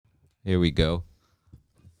Here we go.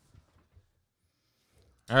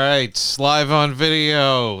 All right, live on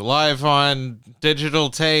video, live on digital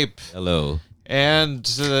tape, Hello. and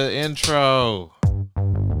the intro.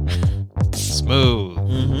 Smooth.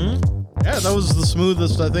 Yeah, that was the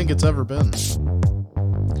smoothest I think it's ever been.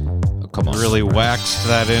 Oh, come on. Really waxed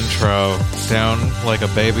that intro down like a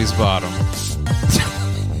baby's bottom.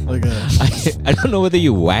 Like a I don't know whether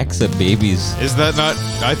you wax a baby's. Is that not?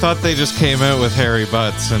 I thought they just came out with hairy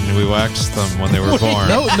butts and we waxed them when they were born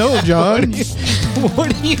no, John. What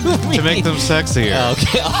do you mean? to make them sexier.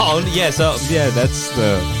 Okay. Oh, yes. Yeah, that's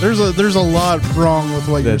the. There's a lot wrong with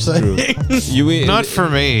what That's you're true. saying. You Not for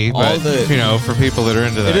me, All but the- for people that are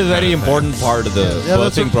into that. It is a kind very of thing. important part of the Yeah,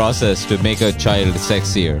 that's birthing what- process to make a child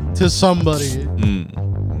sexier. To somebody.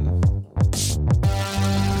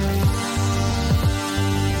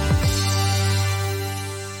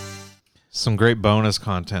 Some great bonus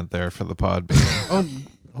content there for the pod. Being. Oh,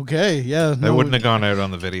 okay, yeah. That no. wouldn't have gone out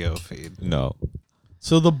on the video feed. No.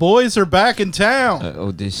 So the boys are back in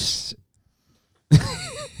town. This.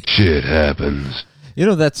 Shit happens. You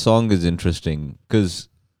know, that song is interesting because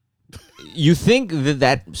you think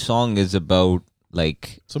that song is about,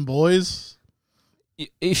 like, Some boys.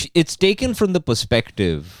 if it's taken from the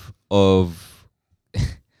perspective of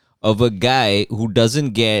a guy who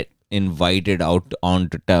doesn't get invited out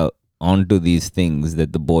onto these things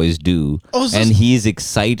that the boys do, Oh, is and this- he's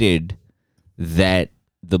excited that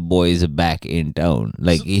the boys are back in town.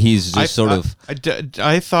 Like, he's just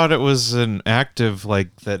I thought it was an active,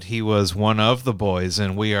 like, that he was one of the boys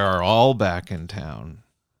and we are all back in town.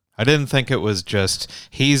 I didn't think it was just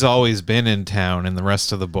he's always been in town and the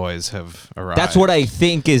rest of the boys have arrived. That's what I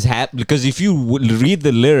think is happening. Because if you read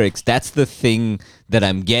the lyrics, that's the thing that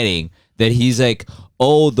I'm getting. That he's like,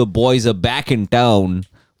 oh, the boys are back in town.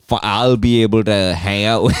 I'll be able to hang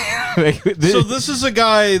out. So this is a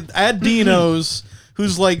guy at Dino's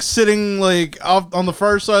who's like sitting like off on the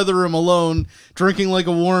far side of the room alone, drinking like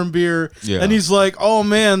a warm beer, Yeah. and he's like, "Oh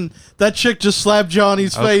man, that chick just slapped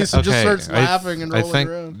Johnny's face," and just starts I laughing and rolling think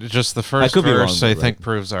around. just the first could be wrong, verse, though, I right? think,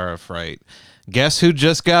 proves RF right. Guess who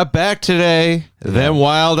just got back today? Them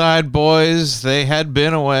wild-eyed boys, they had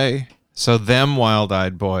been away. So them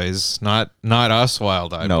wild-eyed boys, not us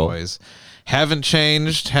wild-eyed No. boys, haven't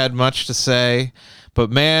changed, had much to say. But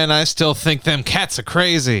man, I still think them cats are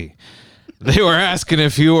crazy. They were asking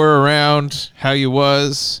if you were around, how you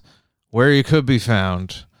was, where you could be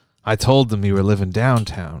found. I told them you were living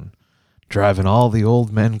downtown, driving all the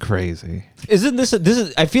old men crazy. Isn't this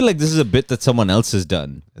I feel like this is a bit that someone else has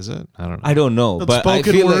done. Is it? I don't know. I don't know. The but I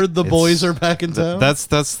spoken feel word, like the boys are back in town. That's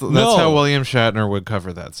No. how William Shatner would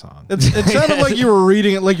cover that song. It sounded like you were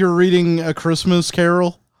reading it, like you're reading a Christmas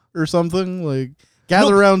Carol or something. Like,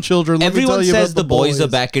 gather around, children. Let me tell everyone you says about the boys are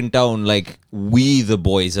back in town. Like, we the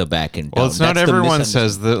boys are back in town. Well, it's not That's the everyone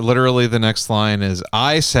says that. Literally, the next line is,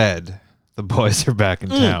 I said the boys are back in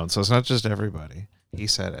town. So it's not just everybody. He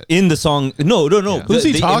said it. in the song. No. Who's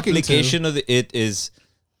he talking to? The implication of it is,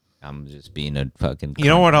 I'm just being a fucking. You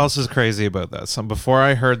know cunt. what else is crazy about that song? Before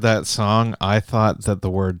I heard that song, I thought that the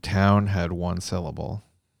word town had one syllable.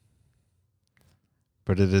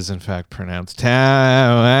 But it is, in fact, pronounced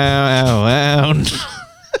town.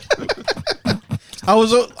 I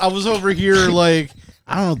was over here like,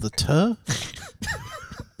 I don't know, the tuh.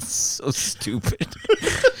 So stupid.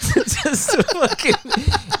 Just a fucking.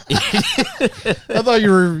 I thought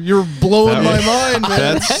you were blowing my mind,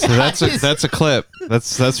 man. That's a clip.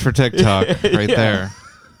 That's for TikTok right there,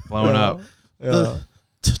 blowing up.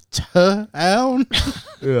 Town.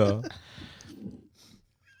 Yeah.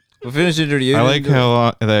 We'll finish introducing. I like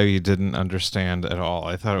how that you didn't understand at all.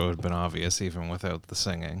 I thought it would have been obvious even without the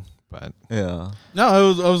singing, but Yeah. No,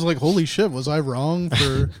 I was like, holy shit, was I wrong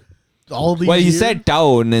for all these Well, he years? said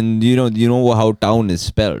town, and you know how town is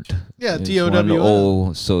spelled. Yeah, It's TOWN. one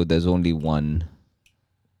O, so there's only one.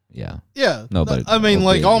 Yeah. Yeah. No, but I mean,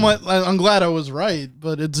 like, okay. I'm glad I was right,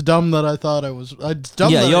 but it's dumb that I thought I was. It's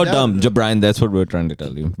dumb Yeah, that I you're doubted dumb, Brian. That's what we're trying to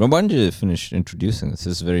tell you. But why don't you finish introducing us?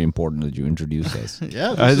 It's very important that you introduce us. it.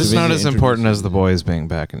 Yeah. it's is- not as Introduce important you. as the boys being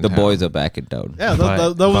back in The town. boys are back in town. Yeah, By- that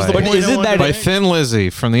was the by- point. But isn't I wanted that- to by make. Thin Lizzy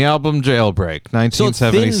from the album Jailbreak, So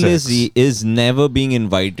 1976. Thin Lizzy is never being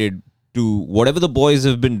invited to whatever the boys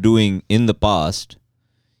have been doing in the past.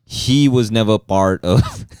 He was never part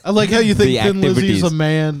of. I like how you think the Thin Lizzy's a activities.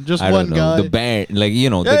 man, just I one don't know guy. the band, like the Hey,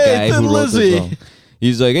 guy Thin who wrote Lizzy. the song.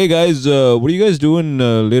 He's like, "Hey guys, what are you guys doing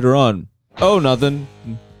later on?" Oh, nothing.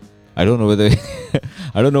 I don't know whether.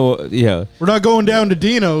 I don't know. Yeah. We're not going down to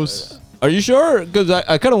Dino's. Are you sure? Because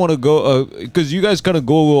I kind of want to go. Because you guys kind of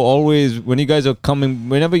go always when you guys are coming.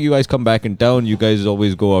 Whenever you guys come back in town, you guys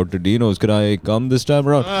always go out to Dino's. Can I come this time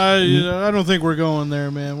around? I don't think we're going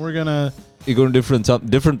there, man. We're gonna You go to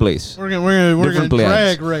different place. we're gonna Different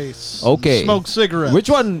plans. drag race. Okay. Smoke cigarettes. Which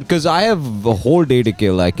one? Because I have a whole day to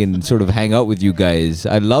kill. I can sort of hang out with you guys.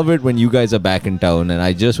 I love it when you guys are back in town, and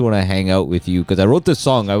I just want to hang out with you. Because I wrote this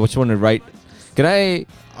song. I just want to write. Can I?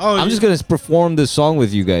 Oh, I'm just gonna perform this song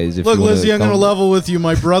with you guys. If Look, you wanna Lizzie, I'm gonna come. level with you.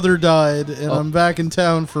 My brother died, and I'm back in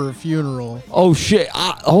town for a funeral. Oh shit!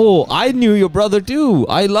 I knew your brother too.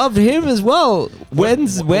 I loved him as well.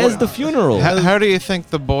 Where's the funeral? How do you think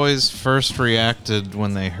the boys first reacted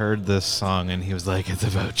when they heard this song and he was like, "It's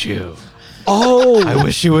about you. Oh, I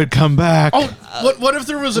wish you would come back." Oh, what if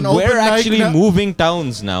there was an open we're mic actually now- moving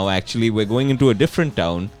towns now. Actually, we're going into a different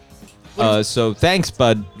town. So thanks,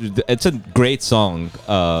 bud. It's a great song.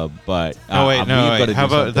 But No, wait, we've no, gotta wait. do How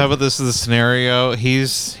something. about this is the scenario?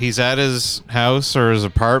 He's at his house or his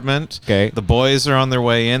apartment. Okay. The boys are on their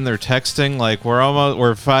way in. They're texting like,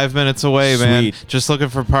 we're 5 minutes away, man. Sweet. Just looking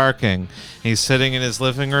for parking. He's sitting in his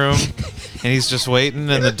living room and he's just waiting,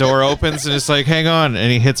 and the door opens and it's like, hang on,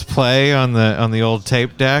 and he hits play on the old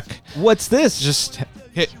tape deck. What's this? Just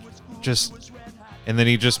hit, and then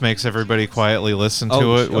he just makes everybody quietly listen to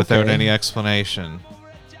Oh, it without okay. any explanation.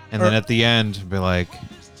 And then at the end, be like,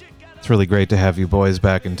 "It's really great to have you boys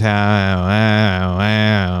back in town." Wow,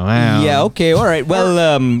 wow, wow. Yeah. Okay. All right. Well,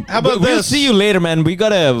 how about we'll this? see you later, man. We've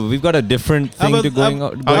got a different How thing about- to going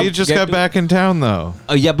on. Oh, you just got back in town though.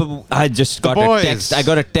 Oh yeah, but I just got boys. a text. I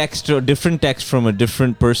got a text, a different text from a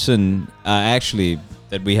different person. Actually,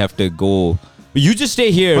 that we have to go. You just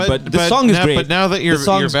stay here. But the song is now, great. But now that The you're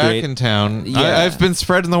song's back great. in town, Yeah. I've been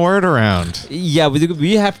spreading the word around. Yeah,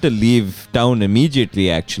 we have to leave town immediately.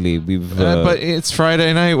 Actually, But it's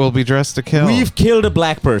Friday night. We'll be dressed to kill. we've killed a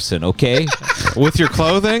black person. Okay, With your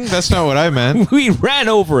clothing? That's not what I meant. we ran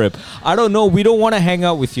over him. I don't know. We don't want to hang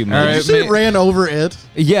out with you, man. All Did you right, say mate. ran over it?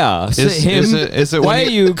 Yeah, so Is it Why when are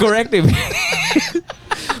you correcting me?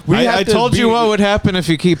 We have I to told you be- what would happen if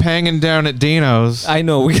you keep hanging down at Dino's. I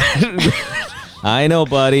know. I know,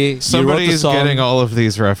 buddy. You wrote the Somebody's song. getting all of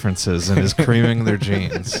these references and is creaming their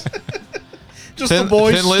jeans. Just Thin- the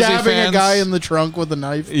boy Thin Lizzy stabbing a fans. guy in the trunk with a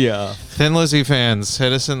knife. Yeah. Thin Lizzy fans,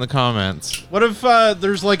 hit us in the comments. What if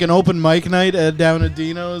there's like an open mic night down at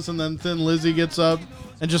Dino's, and then Thin Lizzy gets up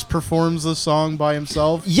and just performs the song by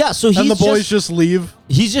himself? Yeah. So And the boys just leave.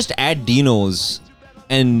 he's just at Dino's,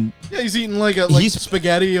 and Yeah, he's eating like He's-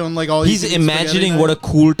 spaghetti on like all. he's imagining what a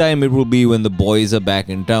cool time it will be when the boys are back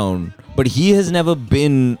in town. But he has never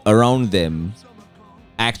been around them.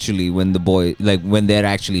 Actually, when when they're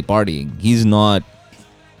actually partying, he's not.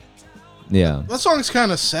 Yeah. That song's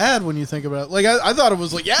kind of sad when you think about it. Like I thought it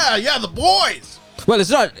was like yeah the boys. Well, it's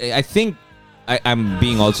not. I think I'm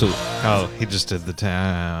being also. Oh, he just did the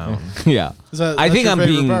town. Yeah. Is that- I that's think your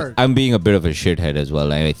favorite I'm part? being a bit of a shithead as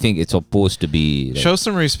well. I think it's supposed to be. Show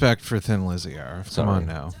some respect for Thin Lizzy, Arf. Come Sorry. on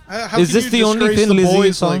now. How Is can this you the only disgrace Thin the Lizzy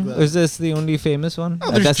boys song? like that? Is this the only famous one?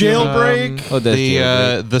 Oh, there's That's the only- Jailbreak. Oh, that's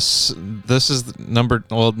Jailbreak. This is number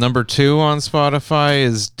 2 on Spotify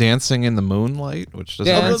is Dancing in the Moonlight, which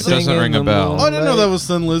Dancing doesn't ring in a the bell. Oh, I didn't know that was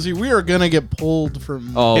Thin Lizzy. We are gonna get pulled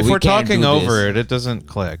from. Oh, If we we're can't talking do over this. it doesn't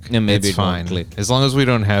click. Yeah, maybe it's it won't fine. click. As long as we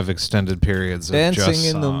don't have extended periods of Dancing just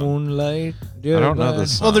in the song. moonlight. I don't know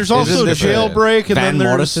this song. Well, there's Is also this Jailbreak, and Van then there's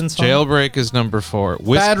Morrison song? Jailbreak is number 4.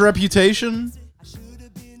 Bad Reputation.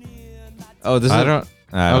 Oh, this I is. don't.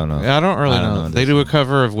 I don't know. I don't really I don't know. know They this do a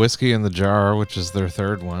cover of Whiskey in the Jar, which is their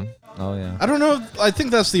third one. Oh yeah. I don't know. I think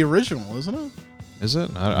that's the original, isn't it? Is it?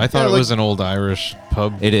 I thought Yeah, it like- was an old Irish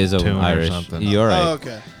pub. It is tune or Irish. something. You're right. Oh,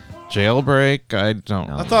 okay. Jailbreak. I don't.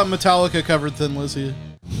 No. I thought Metallica covered Thin Lizzy.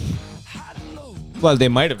 Well, they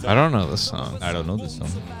might have. I don't know this song. I don't know this song.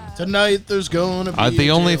 Tonight there's gonna be. The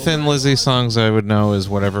a only jailbreak. Thin Lizzy songs I would know is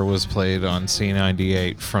whatever was played on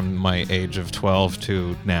C98 from my age of 12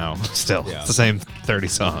 to now. Still, it's the same 30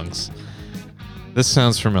 songs. This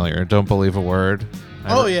sounds familiar. Don't believe a word.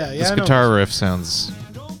 Oh, yeah, This I know guitar riff sounds.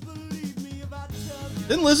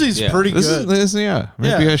 Thin Lizzy's Yeah. pretty This good. is yeah.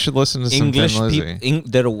 Maybe Yeah. I should listen to some English Thin Lizzy.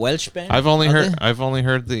 people. They're a Welsh band. I've only Are heard they? I've only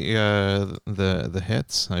heard the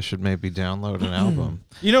hits. I should maybe download an album.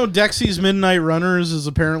 You know, Dexy's Midnight Runners is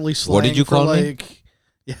apparently slang. What did you for call me? like,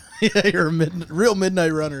 Yeah, you're a real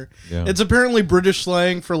midnight runner. Yeah. It's apparently British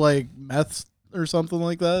slang for like meth or something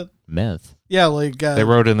like that. Meth. Yeah, like They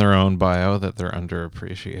wrote in their own bio that they're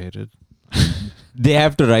underappreciated. They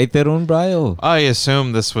have to write their own bio. I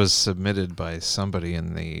assume this was submitted by somebody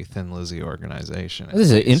in the Thin Lizzy organization.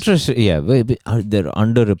 This is interesting. Yeah, they're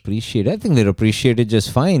underappreciated. I think they're appreciated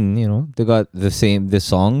just fine. They got the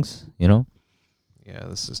songs. Yeah,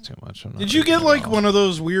 this is too much. I'm not Did you reading get it like all. one of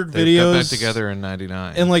those weird They videos got back together in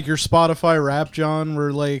 '99. in like your Spotify Rap, John,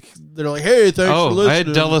 where like they're like, "Hey, thanks for Oh, listening." I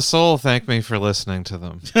had Della Soul thank me for listening to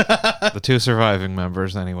them. The two surviving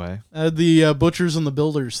members, anyway. The Butchers and the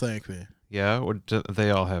Builders thank me. Yeah, they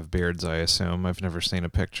all have beards, I assume. I've never seen a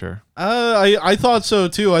picture. I thought so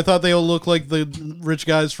too. I thought they all looked like the rich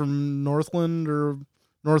guys from Northland or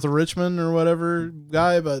north of Richmond or whatever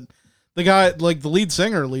guy, but the guy, like the lead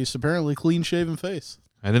singer at least, apparently clean shaven face.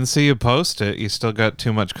 I didn't see you post it. You still got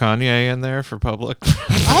too much Kanye in there for public. Oh,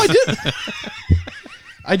 I did.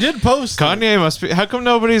 I did post it. Kanye must be. How come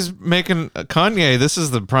nobody's making Kanye? This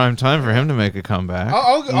is the prime time for him to make a comeback.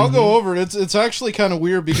 I'll go over it. It's actually kind of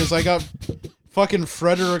weird because I got fucking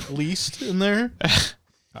Frederick Least in there.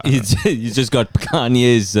 You just got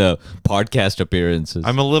Kanye's podcast appearances.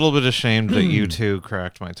 I'm a little bit ashamed that you two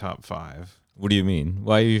cracked my top 5. What do you mean?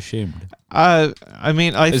 Why are you ashamed? I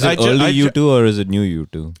mean, Is it early U2 or is it new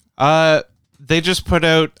U2? They just put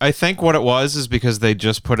out, I think what it was is because they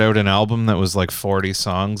just put out an album that was like 40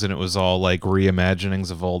 songs and it was all like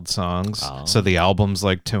reimaginings of old songs. Oh. So the album's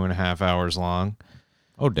like 2.5 hours long.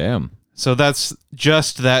 Oh, damn. So that's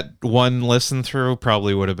just that one listen through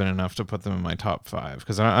probably would have been enough to put them in my top 5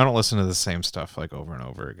 because I don't listen to the same stuff like over and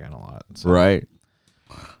over again a lot. So. Right.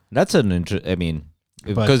 That's an I mean,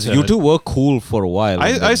 because U2 were cool for a while.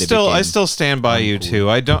 I still stand by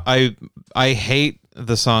U2. I hate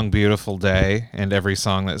the song "Beautiful Day" and every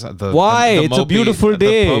song that's the Why? the It's a beautiful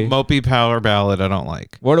day. The mopey power ballad I don't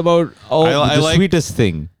like. What about I the like- sweetest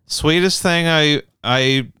thing? Sweetest thing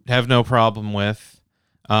I have no problem with.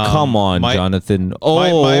 Come on, my- Jonathan. my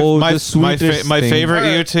The sweetest my thing. favorite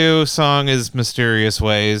U2 song is "Mysterious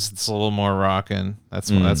Ways." It's a little more rockin'. That's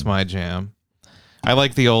my jam. I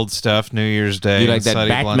like the old stuff, New Year's Day. You like and that Sunny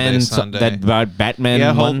Batman? Blonde Sunday. That Batman.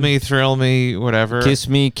 Yeah, hold one? me, thrill me, whatever. Kiss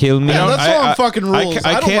me, kill me. Yeah, that song I- fucking rules.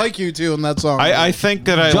 I I don't can't- like you too in that song. I think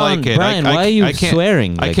that I John, like it. Brian, I why are you I can't,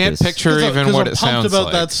 swearing I like can't this? picture even what I'm it pumped sounds about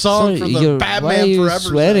like. that song from the Batman why are you Forever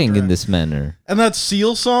swearing in soundtrack. this manner? And that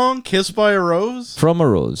Seal song, "Kiss by a Rose," From a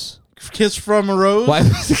rose. "Kiss from a Rose." Why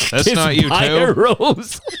was it That's Kiss not you by too. a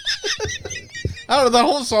rose? I don't know. That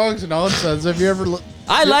whole song's nonsense. Have you ever?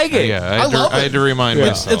 I like it. Yeah, I love I had it. to remind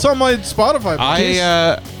myself. It's on my Spotify.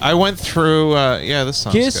 I went through. Yeah, this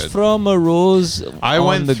sounds Kiss good. from a rose. I on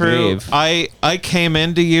went the through. grave. I came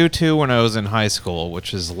into U2 when I was in high school,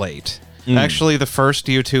 which is late. Actually, the first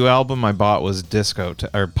U2 album I bought was Disco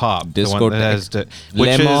or Pop. The one that has which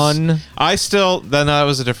Lemon. Is, I still then that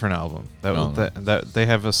was a different album. That, Oh. that they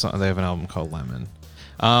have they have an album called Lemon.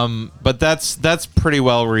 But that's pretty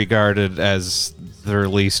well regarded as their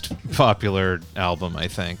least popular album, I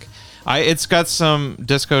think. It's got some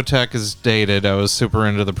discotheque is dated. I was super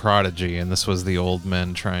into the Prodigy, and this was the old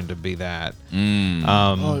men trying to be that.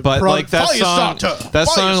 But like that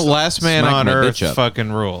song, "Last Man Smack on my Earth" bitch up.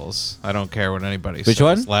 fucking rules. I don't care what anybody Which says.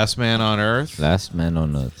 one? "Last Man on Earth." Last man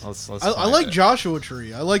on earth. Let's I find like it. Joshua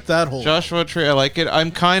Tree. I like that whole. Joshua Tree. I like it. I'm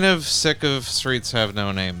kind of sick of "Streets Have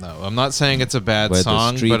No Name," though. I'm not saying it's a bad Where the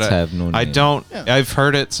song, streets but have no I name. don't. Yeah. I've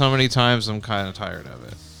heard it so many times. I'm kind of tired of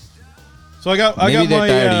it. So I got Maybe they're my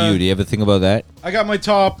tired of you. Do you ever think about that? I got my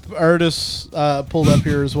top artists pulled up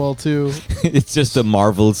here as well too. It's just a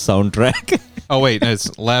Marvel soundtrack. Oh wait,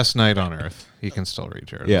 it's "Last Night on Earth." You can still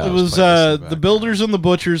read your. Yeah. It was the Builders and the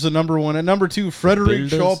Butchers at number 1. At number 2, Frederic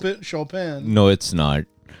Builders? Chopin. No, it's not.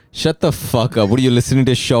 Shut the fuck up. What are you listening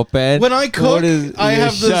to, Chopin? When I cook, I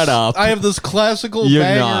have this. Shut up. I have this classical You're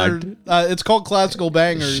banger. It's called Classical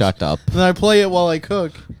Bangers. Shut up. And I play it while I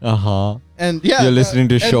cook. Uh-huh. And yeah, You're listening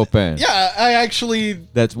to and- Chopin. Yeah, I actually.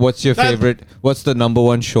 What's your favorite? What's the number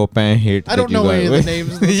one Chopin hit? I don't know any of the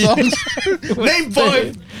names of the songs. Name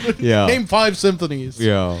 5. Yeah. Name 5 symphonies.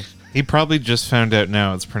 Yeah. He probably just found out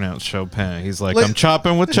now it's pronounced Chopin. He's like, Like- I'm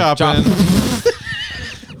chopping with chopping.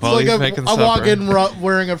 While It's he's like making I supper. walk in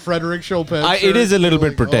wearing a Frederic Chopin. It shirt, is a little you're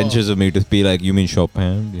bit like, pretentious of me to be like, you mean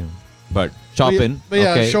Chopin? Yeah. But Chopin. But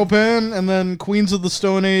yeah, okay. Chopin, and then Queens of the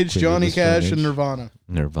Stone Age, Queens of Johnny the Stone Cash, Age. and Nirvana.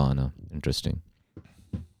 Nirvana. Interesting.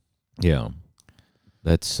 Yeah.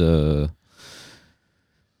 That's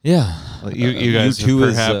yeah. You guys have U2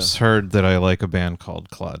 is, perhaps heard that I like a band called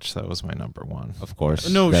Clutch. That was my number 1. Of course.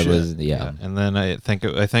 No that shit. was yeah. And then I think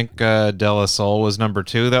De La Soul was number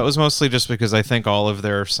 2. That was mostly just because I think all of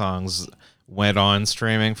their songs went on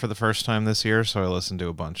streaming for the first time this year, so I listened to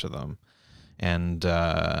a bunch of them. And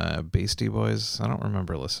Beastie Boys, I don't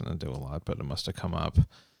remember listening to a lot, but it must have come up.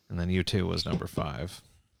 and then U2 was number 5.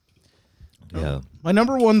 Yeah. My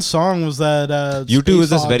number one song was that U2 Space was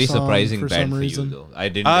this Hog very song surprising for band some for reason. you, though. I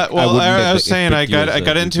didn't. Well, wouldn't I have was saying I picked you got as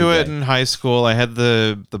a into U2 it guy. in high school. I had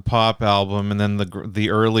the pop album, and then the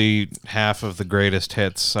early half of the greatest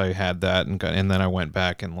hits. I had that, and then I went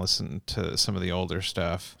back and listened to some of the older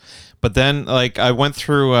stuff. But then, like, I went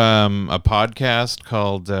through a podcast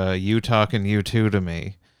called "You Talking U2 to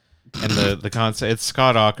Me," and the concept, it's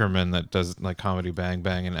Scott Aukerman that does like Comedy Bang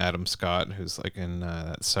Bang, and Adam Scott, who's like in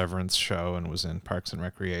that Severance show and was in Parks and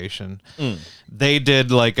Recreation. They did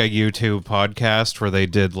like a YouTube podcast where they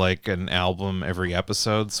did like an album every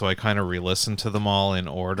episode, so I kind of re-listened to them all in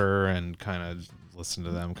order and kind of listened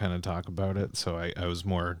to them kind of talk about it, so I was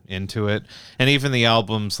more into it. And even the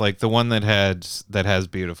albums, like the one that has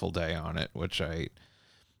Beautiful Day on it, which I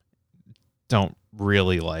don't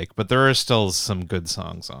really like, but there are still some good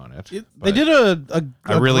songs on it. They did a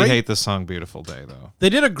I really great, hate the song Beautiful Day, though. They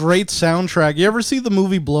did a great soundtrack. You ever see the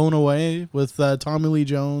movie Blown Away with Tommy Lee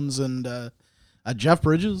Jones and Jeff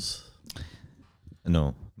Bridges?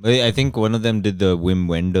 No, but I think one of them did the Wim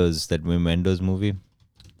Wenders movie. You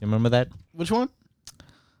remember that? Which one?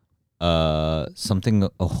 Something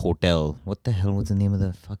a hotel. What the hell was the name of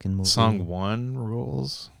the fucking movie? Song 1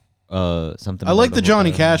 rules. Something. I like about the a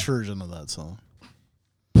Johnny hotel. Cash version of that song.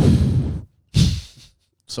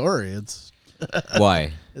 Sorry, it's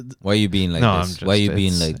Why? Why are you being like No, this? I'm just. Why are you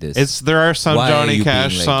being it's- like this? There are some Why are Johnny you being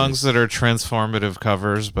Cash like songs this? that are transformative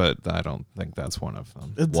covers, but I don't think that's one of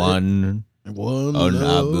them. one one on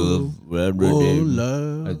love, one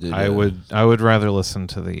love. I would rather listen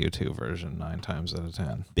to the U2 version 9 times out of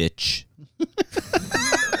 10. bitch.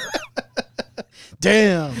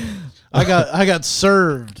 Damn, I got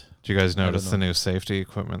served. Did you guys notice the new safety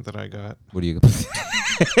equipment that I got? What do you?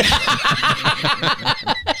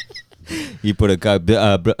 He put a cup.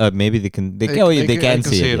 Maybe they can. They can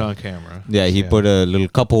see it it. on camera. Yeah, he put a little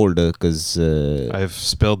cup holder because I've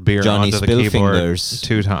spilled beer Johnny onto the Spill keyboard Fingers.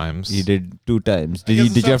 2 times. he did 2 times. I guess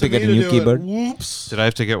Did it's you up have to me get a new do it. keyboard? Whoops. Did I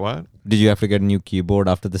have to get what? Did you have to get a new keyboard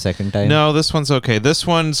after the second time? No, this one's okay. This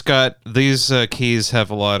one's got these keys have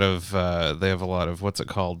a lot of they have a lot of what's it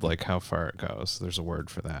called, like how far it goes. There's a word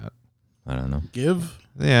for that. I don't know. Give.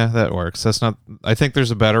 Yeah, that works. That's not. I think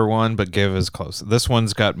there's a better one, but give is close. This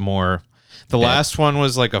one's got more. The last one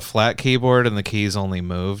was like a flat keyboard, and the keys only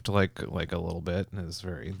moved like a little bit. And it's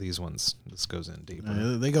very. These ones, this goes in deeper.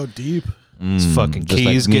 They go deep. It's fucking just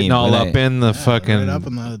keys like me, getting all when up in the fucking. Right up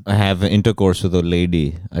in the. I have an intercourse with a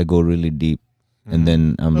lady. I go really deep, and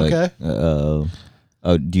then I'm Okay.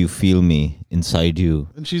 like, "Do you feel me inside you?"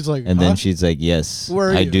 And she's like, And huh? then she's like, "Yes, Where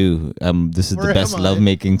are I you? do. This is Where the best am I?"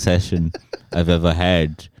 lovemaking session I've ever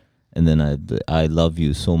had." And then I love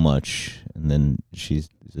you so much. And then she's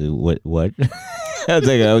what? I was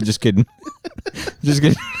like, I was just kidding. Just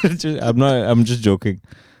kidding. I'm just joking.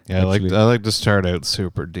 Yeah, Actually. I like to start out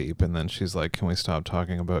super deep, and then she's like, "Can we stop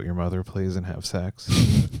talking about your mother, please, and have sex?"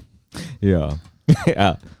 Yeah.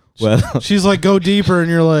 Yeah. Well, She's like, go deeper, and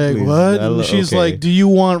you're like, Please, what? And she's okay. like, do you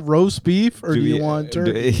want roast beef or do you want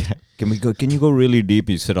turkey? Can you go really deep?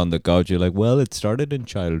 You sit on the couch. You're like, well, it started in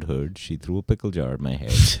childhood. She threw a pickle jar at my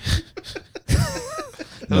head.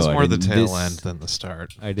 That was No, I more the didn't. tail This- end than the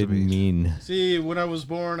start. I didn't mean. See, when I was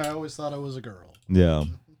born, I always thought I was a girl. Yeah.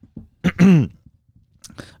 I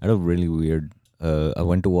had a really weird. I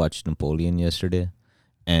went to watch Napoleon yesterday,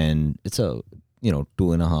 and it's a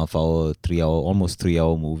 2.5 hour, 3 hour, almost 3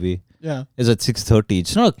 hour movie. Yeah. It's at 6:30.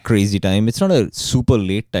 It's not a crazy time. It's not a super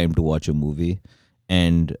late time to watch a movie.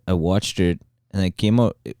 And I watched it, and I came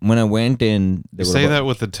out when I went in. You say that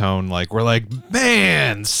with the tone like we're like,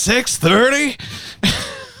 man, 6:30.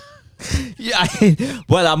 Yeah.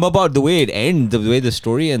 Well, I'm about the way it ends. The way the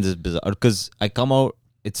story ends is bizarre because I come out.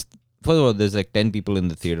 It's first of all, there's like 10 people in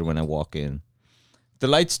the theater when I walk in. The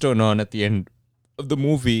lights turn on at the end of the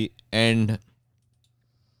movie, and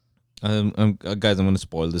guys, I'm going to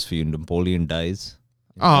spoil this for you. Napoleon dies.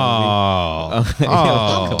 Oh,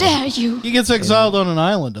 How dare you? He gets exiled on an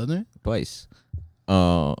island, doesn't he? Twice.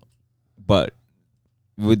 But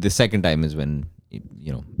with the second time is when it,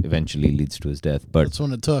 eventually leads to his death. But That's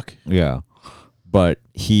when it took. yeah, but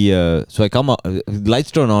he. So I come out. Lights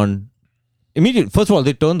turn on. Immediately. First of all,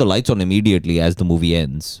 they turn the lights on immediately as the movie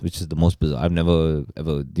ends, which is the most bizarre. I've never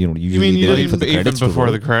ever. Usually you they wait didn't for the even credits before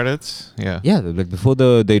to the roll. credits. Yeah. Yeah, like before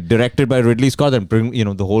they directed by Ridley Scott and bring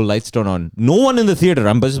the whole lights turn on. No one in the theater.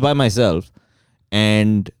 I'm just by myself,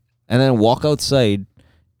 and then I walk outside,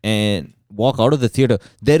 and walk out of the theater,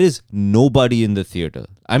 there is nobody in the theater.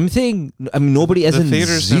 I'm saying, nobody as The in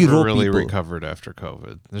theaters zero never really people. recovered after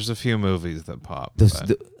COVID. There's a few movies that pop.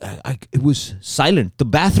 It was silent. The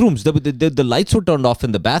bathrooms, the lights were turned off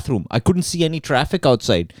in the bathroom. I couldn't see any traffic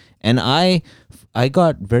outside, and I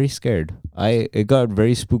got very scared. It got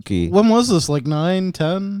very spooky. When was this? Like 9,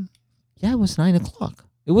 10? Yeah, it was 9:00.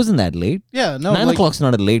 It wasn't that late. Yeah, no. 9:00's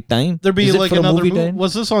not a late time. There'd be Is it like for a another movie movie. time?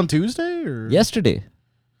 Was this on Tuesday or? Yesterday.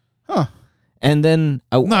 Huh. And then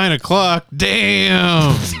 9:00.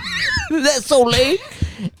 Damn. that's so late.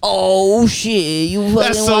 Oh shit!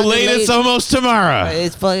 That's so late. It's almost tomorrow.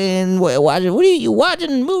 It's fucking watching. What are you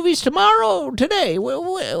watching movies tomorrow? Today?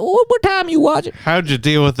 What time you watching? How'd you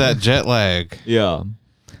deal with that jet lag? Yeah,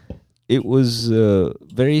 it was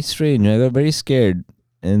very strange. I got very scared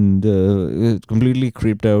and completely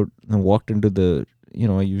creeped out and walked into the.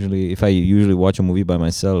 If I usually watch a movie by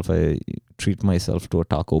myself, I treat myself to a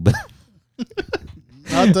Taco Bell.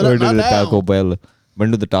 Went to the Taco Bell.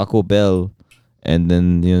 Went to the Taco Bell, and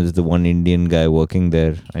then there's the one Indian guy working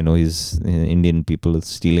there. I know he's Indian people are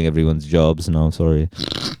stealing everyone's jobs now. Sorry,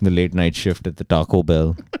 the late night shift at the Taco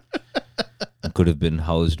Bell could have been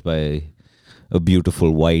housed by a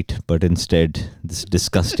beautiful white, but instead this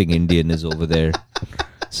disgusting Indian is over there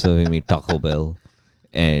serving me Taco Bell.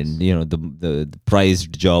 And the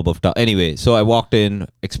prized job of anyway. So I walked in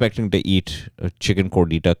expecting to eat a chicken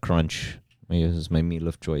cordita crunch. This is my meal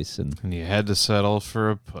of choice, and And you had to settle for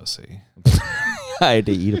a pussy. I had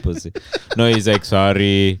to eat a pussy. No, he's like,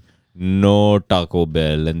 sorry, no Taco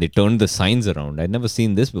Bell, and they turned the signs around. I'd never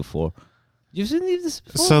seen this before. You've seen this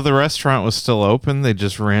before? So the restaurant was still open. They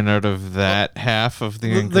just ran out of that half of the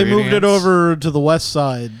ingredients. They moved it over to the west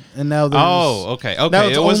side, and now there's okay. now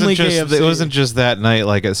it's It wasn't only just KFC. it wasn't just that night.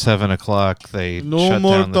 Like at 7:00, they no shut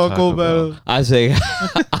more down the Taco Bell. I was like,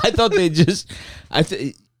 I thought they just,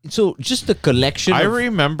 so just the collection. I of,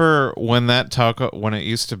 remember when it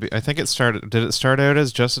used to be. I think it started. Did it start out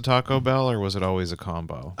as just a Taco Bell, or was it always a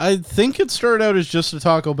combo? I think it started out as just a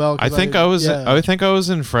Taco Bell. I think I was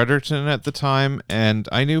Yeah. in Fredericton at the time, and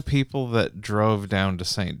I knew people that drove down to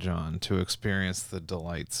St. John to experience the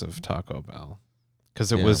delights of Taco Bell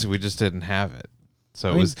because we just didn't have it. So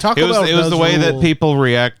I mean, it was Taco Bell it was the does way that rule. people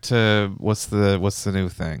react to what's the new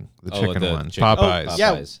thing, the chicken the one, chicken- Popeyes. Oh,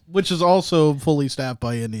 Yeah, Popeyes. which is also fully staffed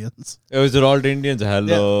by Indians. Was it all the Indians?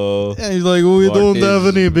 Hello. Yeah, he's like, we What don't is- have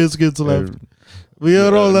any biscuits left. We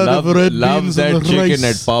are all out of red love beans that and chicken rice.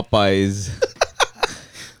 at Popeyes.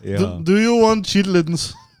 Yeah. Do you want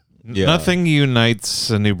chitlins? Yeah. Nothing unites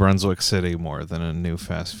a New Brunswick city more than a new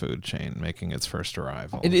fast food chain making its first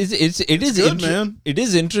arrival. It is good, man. It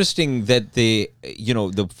is interesting that they,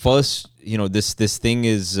 the first, this thing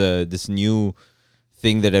is this new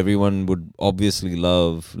thing that everyone would obviously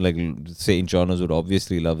love, like St. John's would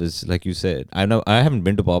obviously love, is like you said. I know I haven't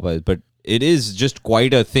been to Popeyes, but it is just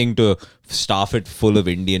quite a thing to staff it full of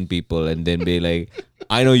Indian people and then be like,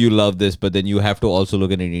 I know you love this, but then you have to also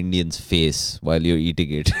look at an Indian's face while you're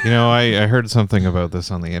eating it. I heard something about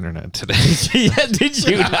this on the internet today. Yeah, did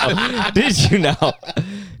you now? Did you now?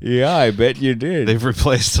 Yeah, I bet you did. They've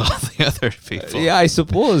replaced all the other people. Yeah, I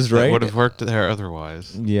suppose, that right? would have worked there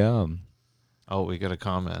otherwise. Yeah. Oh, we got a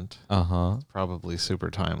comment. Uh-huh. Probably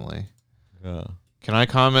super timely. Yeah. Can I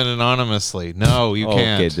comment anonymously? No, you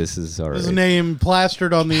can't. Okay, this is all His right. name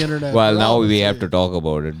plastered on the internet. Well, for now all we to have see. to talk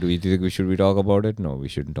about it. Do you think should we talk about it? No, we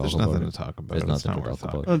shouldn't talk There's about nothing it. to talk about. There's It's nothing not to worth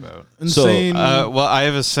talk talking about. about. Insane. Well, I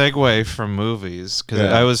have a segue from movies because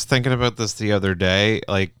Yeah. I was thinking about this the other day.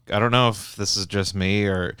 Like, I don't know if this is just me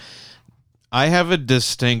or I have a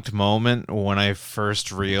distinct moment when I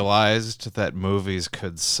first realized that movies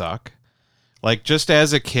could suck. Like, just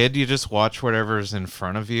as a kid, you just watch whatever's in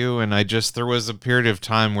front of you. And there was a period of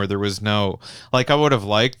time where there was no, like, I would have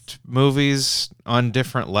liked movies on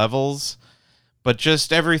different levels, but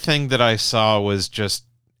just everything that I saw was just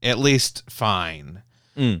at least fine.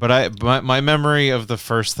 But my memory of the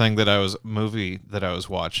first thing movie that I was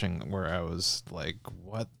watching where I was like,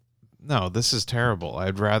 what? No, this is terrible.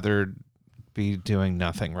 I'd rather be doing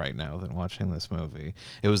nothing right now than watching this movie.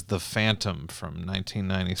 It was The Phantom from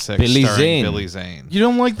 1996 Billy starring Zane. Billy Zane. You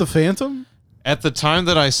don't like the Phantom? At the time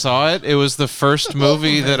that I saw it, it was the first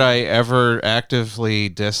movie that I ever actively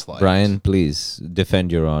disliked. Brian, please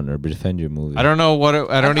defend your honor. Defend your movie. I don't know what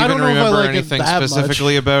I don't I even don't know if I remember like it anything that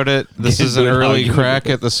specifically about it. This Yeah, is an good early argument. crack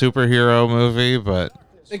at the superhero movie, but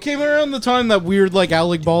It came around the time that weird, like,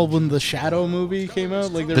 Alec Baldwin, The Shadow movie came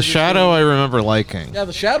out. Like, The Shadow I remember liking. Yeah,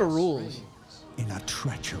 The Shadow rules. In a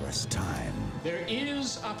treacherous time. There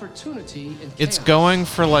is opportunity in It's chaos. going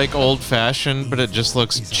for like old fashioned, but it just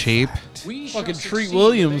looks cheap. We Fucking shall Treat succeed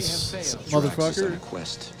Williams, where they have failed. motherfucker.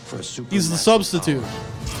 Quest He's the substitute.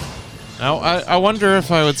 Now, I wonder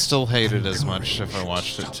if I would still hate it as much if I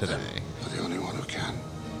watched it today. The only one who can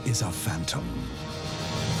is a phantom.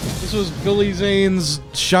 This was Billy Zane's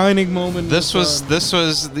shining moment. This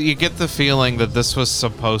was you get the feeling that this was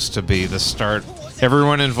supposed to be the start.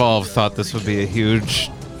 Everyone involved thought this would be a huge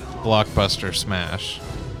blockbuster smash.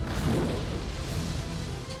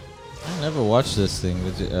 I never watched this thing.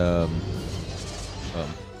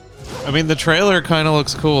 I mean, the trailer kind of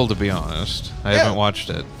looks cool, to be honest. I haven't watched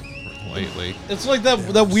it lately. It's like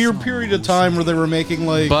that weird period of time where they were making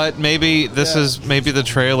like. But maybe maybe the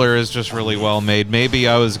trailer is just really well made. Maybe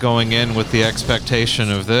I was going in with the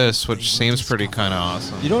expectation of this, which seems pretty kind of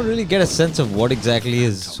awesome. You don't really get a sense of what exactly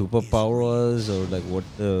his superpower was, or like what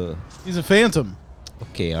the. He's a phantom.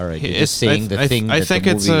 Okay, all right. You're just saying the thing. I that think the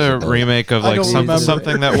it's movie is a about. remake of I like don't remember.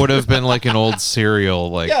 something that would have been like an old serial,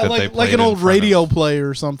 like Yeah, that they like played an in old front of- radio play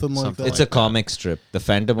or something like that. It's a comic strip. The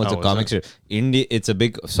Phantom was Oh, a is comic it? strip. India. It's a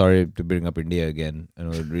big. Sorry to bring up India again. I know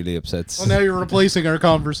it really upsets. Well, now you're replacing our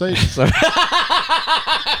conversation.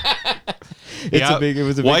 It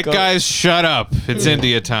was a big White guys, shut up! It's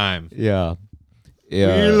India time. Yeah. We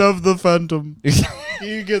Yeah. love the phantom.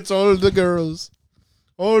 He gets all the girls,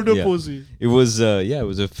 all the Yeah. pussy. It was. It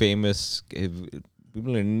was a famous.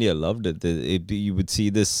 People in India loved it. You would see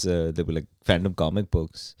this. They were like Phantom comic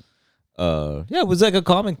books. It was like a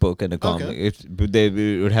comic book and a comic. Okay. They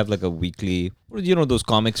would have like a weekly. Those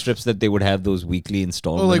comic strips that they would have those weekly Oh,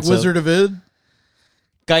 installments. like of? Wizard of Id.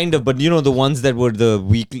 Kind of, but the ones that were the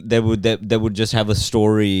weekly that would just have a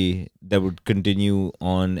story that would continue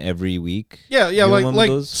on every week. Yeah, You like remember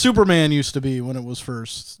those? Superman used to be when it was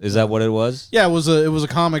first. Is that what it was? Yeah, it was a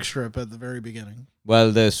comic strip at the very beginning.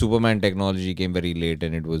 Well, the Superman technology came very late,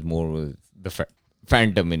 and it was more with the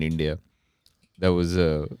Phantom in India. That was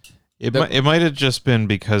It might have just been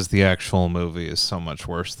because the actual movie is so much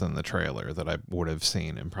worse than the trailer that I would have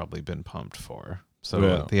seen and probably been pumped for. So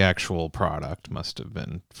Yeah. the actual product must have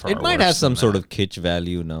been far It might worse have some than sort that. of kitsch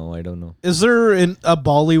value now. I don't know. Is there a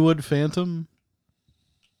Bollywood phantom?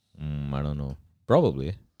 I don't know.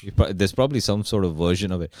 Probably. There's probably some sort of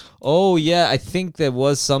version of it. Oh yeah, I think there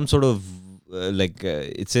was some sort of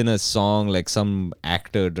it's in a song, like some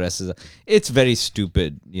actor dresses. It's very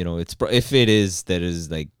stupid. If it is, there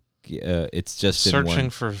is like it's just in Searching one.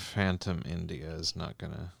 for Phantom India is not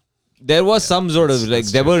gonna. There was some sort of like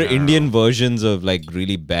that's there too were general. Indian versions of like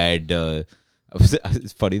really bad.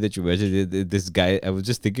 It's funny that you mentioned it. This guy. I was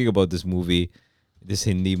just thinking about this movie, this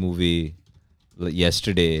Hindi movie,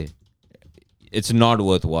 yesterday. It's not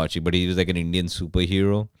worth watching, but he was like an Indian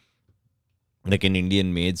superhero, like an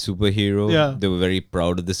Indian-made superhero. Yeah. They were very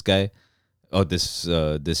proud of this guy. Oh, this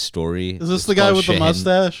story. Is this It's the guy called with the Shehen-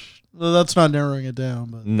 mustache? Well, that's not narrowing it down,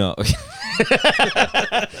 but No.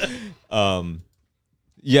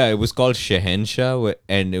 Yeah, it was called Shehenshah,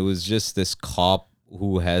 and it was just this cop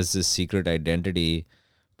who has this secret identity,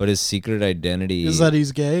 but his secret identity is that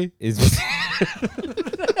he's gay? is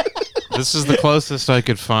This is the closest I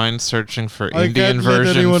could find searching for I Indian can't let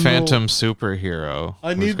version anyone Phantom superhero. I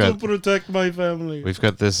We've need got, to protect my family. We've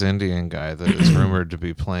got this Indian guy that is rumored to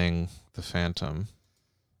be playing the Phantom.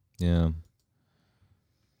 yeah.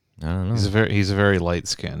 I don't know. He's a very light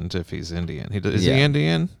skinned if he's Indian. Is Yeah. he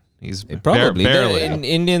Indian? He's Probably. barely.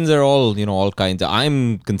 Indians are all all kinds.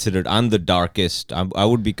 I'm the darkest. I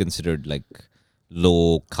would be considered like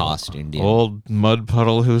low caste Indian. Old Mud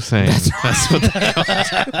Puddle Hussein. That's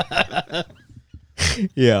what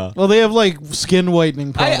Yeah. Well, they have like skin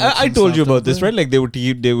whitening products. I and told you stuff, about don't this, they? right? Like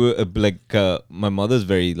they were my mother's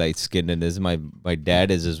very light skinned, and my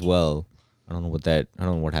dad is as well. I don't know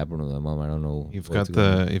what happened to my mom. I don't know. you've what's got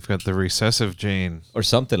going on. you've got the recessive gene. Or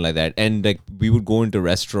something like that. And like we would go into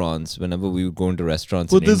restaurants. Whenever we would go into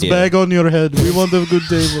restaurants Put in this India, bag on your head. We want a good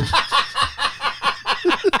table.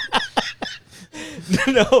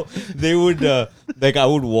 No, they would like I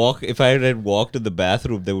would walk. If I had walked to the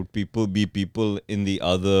bathroom, there would be people in the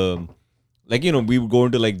other, like we would go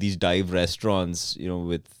into like these dive restaurants,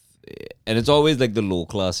 with, and it's always like the low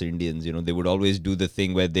class Indians. They would always do the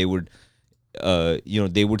thing where they would.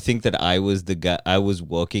 They would think that I was the guy. I was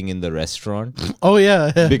working in the restaurant Oh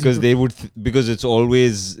yeah, because they would because it's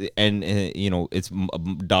always it's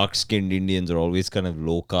dark skinned Indians are always kind of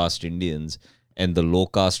low caste Indians, and the low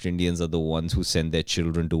caste Indians are the ones who send their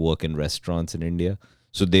children to work in restaurants in India.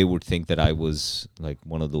 So they would think that I was like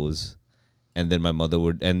one of those, and then my mother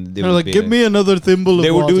would They're like, give me another thimble of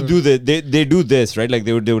They would water. do they do this, right? Like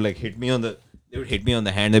they would like hit me on the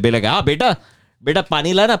hand. They'd be like, beta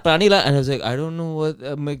pani la, and I was like, I don't know what.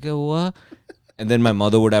 And then my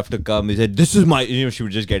mother would have to come. He said, this is my, she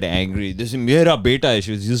would just get angry. This is mera beta. This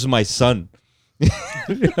is my son.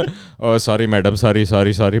 Oh, sorry, madam. Sorry,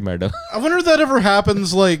 madam. I wonder if that ever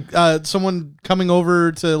happens, like someone coming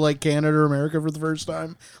over to like Canada or America for the first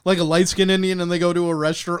time, like a light-skinned Indian, and they go to a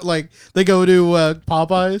restaurant, like they go to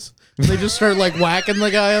Popeyes, and they just start like whacking the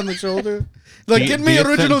guy on the shoulder, like, get me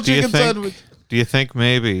original chicken sandwich. Do you think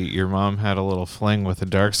maybe your mom had a little fling with a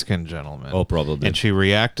dark-skinned gentleman? Oh, probably. And she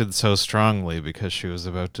reacted so strongly because she was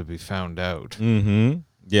about to be found out. Mm-hmm.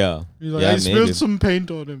 Yeah. He's like, yeah, I spilled some paint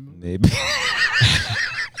on him. Maybe.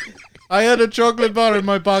 I had a chocolate bar in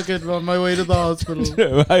my pocket on my way to the hospital.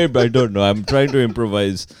 I don't know. I'm trying to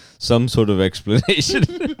improvise some sort of explanation.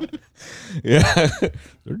 Yeah.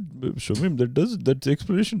 Show me that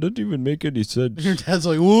explanation doesn't even make any sense. Your dad's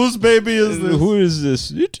like, whose baby is this? Who is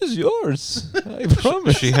this? It is yours. I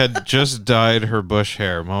promise. She had just dyed her bush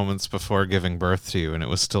hair moments before giving birth to you, and it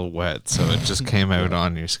was still wet, so it just came out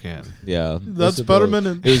on your skin. Yeah. That's about-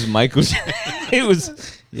 permanent. It was Michael. It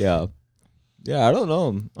was, yeah. Yeah, I don't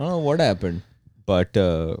know what happened. But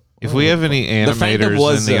If we have any The Phantom animators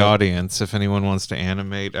was, in the audience, if anyone wants to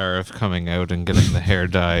animate RF coming out and getting the hair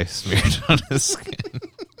dye smeared on his skin,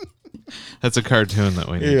 that's a cartoon that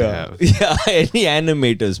we need to have. Yeah, any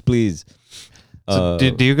animators, please. So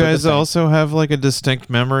do you guys also have like a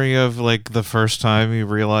distinct memory of like the first time you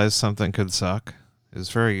realized something could suck? It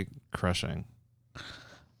was very crushing.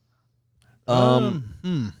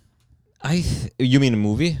 You mean a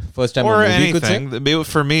movie? First time Or a movie could say? anything.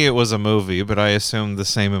 For me, it was a movie, but I assume the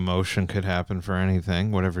same emotion could happen for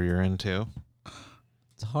anything, whatever you're into.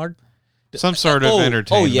 It's hard. Some sort of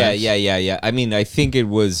entertainment. Oh yeah. I mean, I think it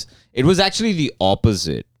was actually the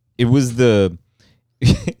opposite. It was the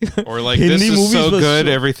Or like, Hindi this is movies so was good,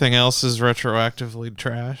 so- everything else is retroactively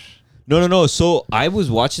trash. No. So I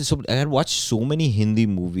had watched so many Hindi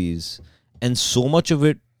movies, and so much of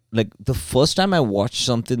it, like the first time I watched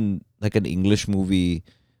something like an English movie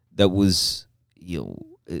that was,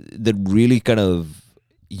 that really kind of,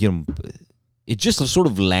 it just sort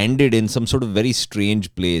of landed in some sort of very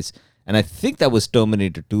strange place. And I think that was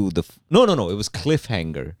Terminator 2. No, it was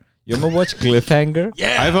Cliffhanger. You ever watch Cliffhanger?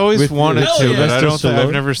 Yeah. I've always wanted to, but I don't. Sylvester I've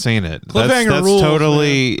Stallone? never seen it. Cliffhanger that's rules,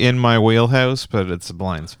 totally in my wheelhouse, but it's a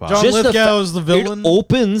blind spot. John Just the Lithgow fa- is the villain. It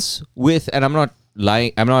opens with, and I'm not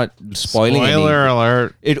lying, I'm not spoiling anything. Spoiler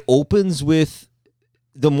alert! It opens with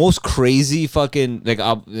the most crazy fucking, like,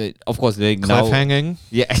 of course, like now, Cliffhanging.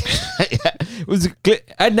 yeah, it was.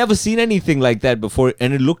 I'd never seen anything like that before,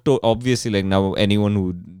 and it looked obviously like now anyone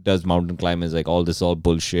who does mountain climbing is like, all this is all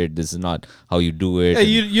bullshit. This is not how you do it. Hey,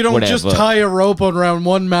 you don't just whatever. tie a rope around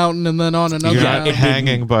one mountain and then on another You're Yeah, not mountain.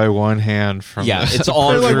 hanging by one hand from. Yeah, the- it's all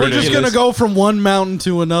They're like, we're just ridiculous. gonna go from one mountain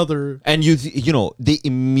to another. And they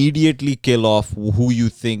immediately kill off who you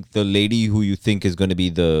think, the lady who you think is going to be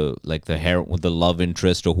the love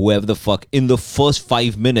interest or whoever the fuck in the first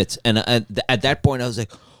 5 minutes. And at that point, I was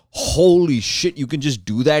like, holy shit, you can just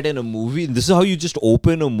do that in a movie. And this is how you just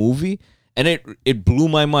open a movie. And it blew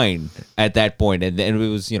my mind at that point. And then it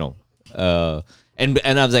was, and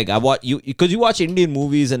I was like, because you watch Indian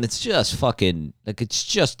movies and it's just fucking, like, it's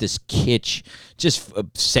just this kitsch, just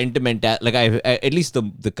sentimental. Like, at least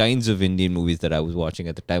the kinds of Indian movies that I was watching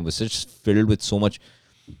at the time was just filled with so much,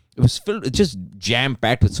 it's just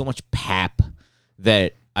jam-packed with so much pap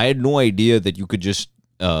that I had no idea that you could just,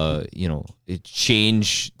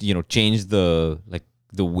 change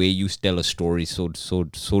the way you tell a story so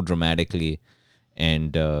dramatically.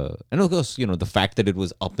 And of course, the fact that it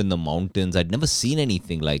was up in the mountains, I'd never seen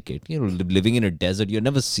anything like it. Living in a desert, you've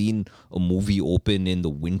never seen a movie open in the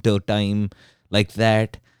winter time like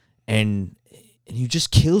that, and you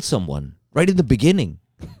just kill someone right in the beginning.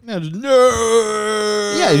 No.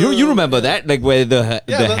 Yeah, you remember that, like where the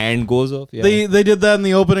that- hand goes off. Yeah, They did that in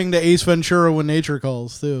the opening to Ace Ventura: When Nature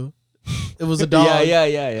Calls too. It was a dog.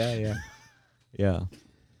 yeah.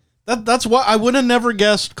 That's why I would have never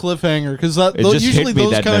guessed Cliffhanger, because just usually hit me,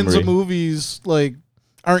 those that kinds of memory. movies like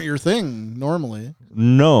aren't your thing normally.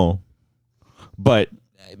 No, but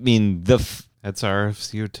I mean That's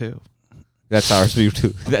RFU too. that's ours for you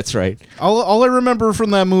too. That's right. All I remember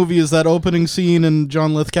from that movie is that opening scene and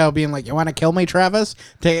John Lithgow being like, "You want to kill me, Travis?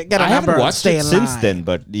 Get a I number haven't and watched stay it in since line." then,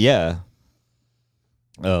 but yeah.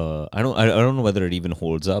 I don't know whether it even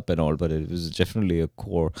holds up and all, but it was definitely a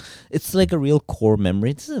core. It's like a real core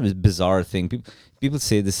memory. It's a bizarre thing. People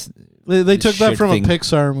say this. They took that shit from thing. a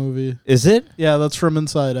Pixar movie. Is it Yeah, that's from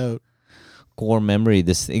Inside Out. core memory?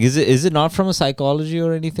 This thing is it not from a psychology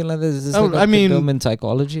or anything like this? Is this Oh, like a I mean, term in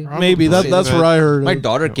psychology? Maybe that's where I heard My it.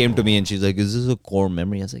 daughter came to me and she's like, "Is this a core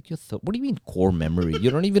memory?" I was like, "What do you mean core memory?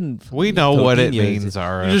 You don't even." We know what it 13 years. means,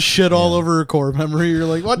 Ara. You just shit all over a core memory. You're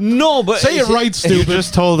like, what? No, but Say it right, You stupid.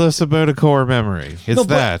 just told us about a core memory. It's No,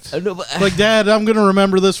 but- that. no, but- Like, Dad, I'm gonna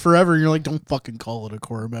remember this forever. And you're like, don't fucking call it a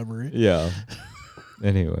core memory. yeah.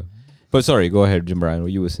 Anyway, but sorry, go ahead, Jim Brian.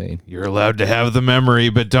 What you were saying? You're allowed to have the memory,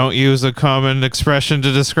 but don't use a common expression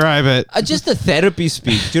to describe it. Just the therapy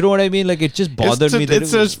speak. Do you know what I mean? Like it just bothered me. That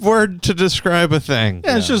It's it was, a word to describe a thing.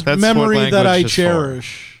 Yeah, it's just That's what memory that I language is for.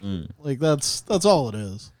 cherish. Like that's all it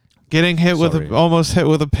is. Getting hit Sorry. almost hit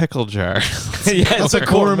with a pickle jar. yeah, That's a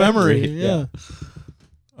core memory. Yeah.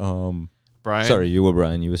 Brian, Sorry, you were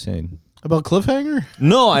Brian. You were saying. About Cliffhanger?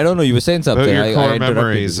 No, I don't know. You were saying about something. your I core interrupted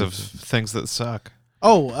memories you. of things that suck.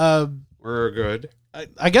 Oh, We're good.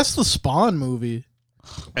 I guess the Spawn movie.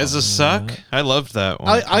 As a suck, I loved that one.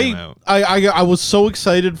 when it came out. I was so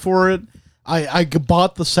excited for it. I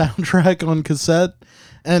bought the soundtrack on cassette,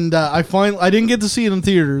 and I didn't get to see it in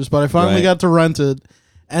theaters, but I finally Right. got to rent it,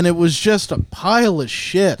 and it was just a pile of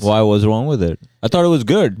shit. Why was wrong with it? I thought it was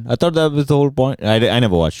good. I thought that was the whole point. I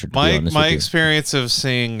never watched it. To be My honest my with you. experience of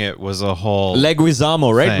seeing it was a whole.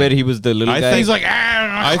 Leguizamo, right? thing. Where he was the little I guy. think- He's like,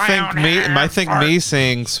 I think me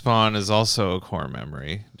seeing Spawn is also a core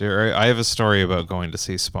memory. I have a story about going to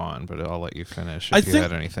see Spawn, but I'll let you finish if you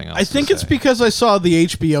had anything else. I think to it's say. because I saw the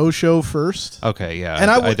HBO show first. Okay, yeah, And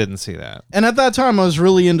I didn't see that. And at that time, I was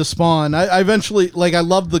really into Spawn. I eventually, like, I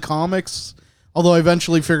loved the comics, although I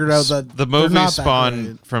eventually figured out that The they're movie not that Spawn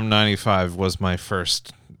great. from '95 was my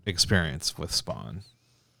first experience with Spawn.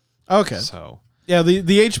 Okay. So Yeah, the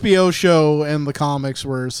HBO show and the comics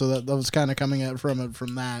were, so that was kind of coming at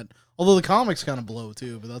from that. Although the comics kind of blow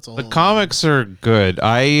too, but that's all. the comics are good.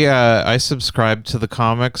 I subscribed to the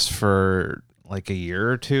comics for like a year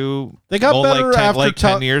or two. They got Well, better like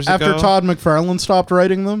 10 years after ago. Todd McFarlane stopped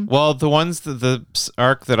writing them. Well, the ones the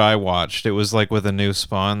arc that I watched, it was like with a new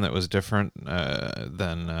Spawn that was different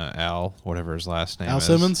than Al, whatever his last name Al is.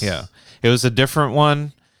 Simmons? Yeah, it was a different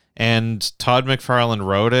one, and Todd McFarlane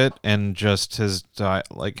wrote it, and just his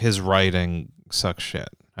writing sucks shit.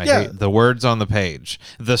 I Yeah. hate the words on the page.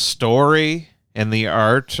 The story and the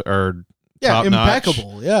art are top-notch.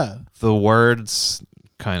 impeccable. Yeah. The words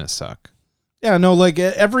kind of suck. Yeah, no, like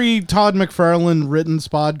every Todd McFarlane written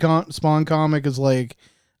Spawn comic is like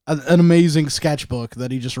an amazing sketchbook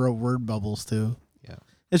that he just wrote word bubbles to. Yeah.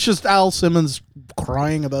 It's just Al Simmons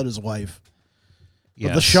crying about his wife. But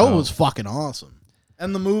Yeah, the show so- was fucking awesome.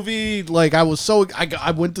 And the movie, like, I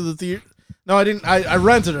went to the theater. No, I didn't. I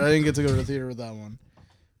rented it. I didn't get to go to the theater with that one.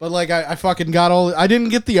 But like, I fucking got I didn't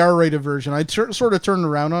get the R-rated version. I sort of turned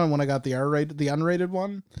around on it when I got the unrated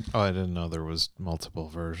one. Oh, I didn't know there was multiple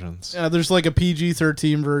versions. Yeah, there's like a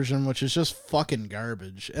PG-13 version, which is just fucking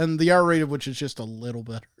garbage, and the R-rated, which is just a little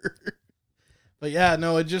better. But yeah,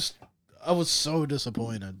 no, I was so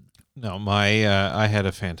disappointed. No, I had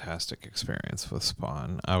a fantastic experience with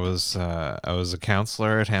Spawn. I was a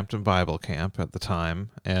counselor at Hampton Bible Camp at the time,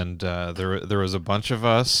 and there was a bunch of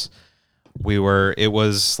us. It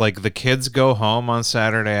was like the kids go home on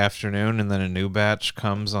Saturday afternoon, and then a new batch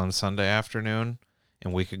comes on Sunday afternoon,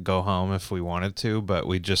 and we could go home if we wanted to, but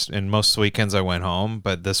and most weekends I went home,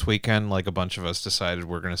 but this weekend, like, a bunch of us decided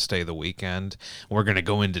we're going to stay the weekend. We're going to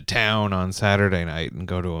go into town on Saturday night and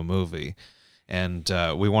go to a movie. And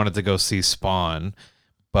we wanted to go see Spawn,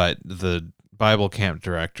 but the Bible camp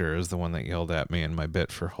director is the one that yelled at me in my bit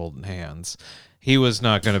for holding hands. He was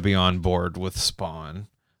not going to be on board with Spawn.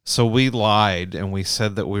 So we lied, and we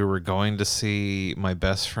said that we were going to see My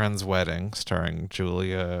Best Friend's Wedding, starring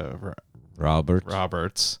Julia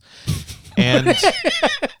Roberts. And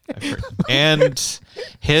and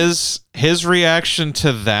his reaction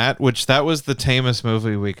to that, which that was the tamest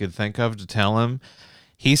movie we could think of to tell him,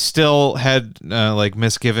 he still had like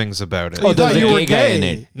misgivings about it. Oh, I thought there's a you were gay guy in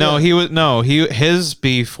gay. it. No, his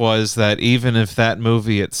beef was that even if that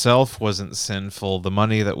movie itself wasn't sinful, the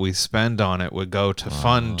money that we spend on it would go to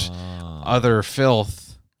fund other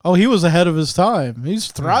filth. Oh, he was ahead of his time.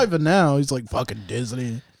 He's thriving now. He's like fucking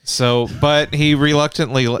Disney. So, but he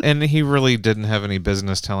reluctantly, and he really didn't have any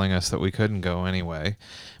business telling us that we couldn't go anyway.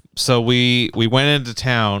 So we went into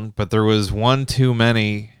town, but there was one too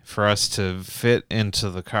many for us to fit into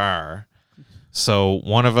the car. So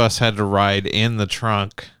one of us had to ride in the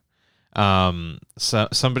trunk. So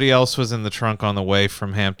somebody else was in the trunk on the way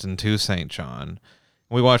from Hampton to St. John.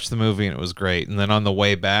 We watched the movie and it was great. And then on the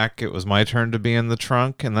way back, it was my turn to be in the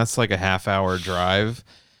trunk, and that's like a half-hour drive.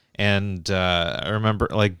 And I remember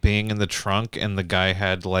like being in the trunk, and the guy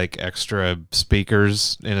had like extra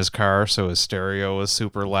speakers in his car, so his stereo was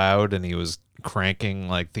super loud, and he was cranking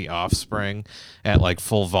like the Offspring at like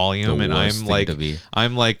full volume. The And worst thing to be. I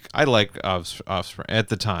like Offspring at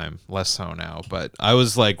the time, less so now, but I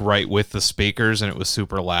was like right with the speakers, and it was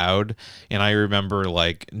super loud. And I remember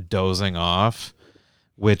like dozing off,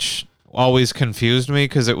 which always confused me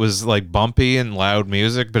because it was like bumpy and loud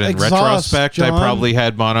music, but in Exhaust, retrospect, I John. probably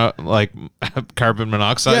had carbon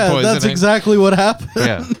monoxide Yeah, poisoning. that's exactly what happened.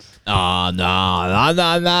 Yeah. Ah, no,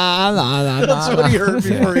 no, no, no, no, That's what he heard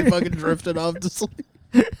before he fucking drifted off to sleep.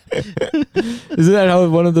 Isn't that how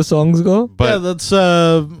one of the songs go? But yeah, that's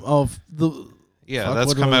the fuck, that's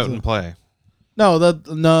what come was out it? and play. no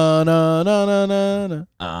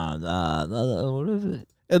no. What is it?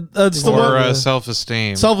 That's the Or one.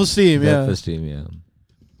 self-esteem. Self-esteem, yeah. Self-esteem, yeah.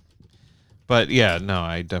 But yeah, no,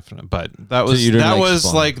 I definitely. But that So was you didn't that like was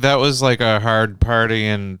Spawn. like that was like a hard party,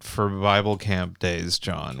 and for Bible camp days,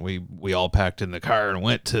 John, we all packed in the car and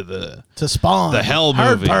went to the To Spawn. The Hell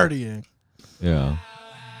Hard movie. partying. Yeah.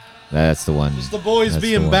 That's the one. The boys That's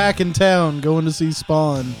the being one. back in town, going to see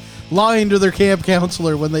Spawn, lying to their camp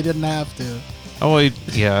counselor when they didn't have to. Oh wait,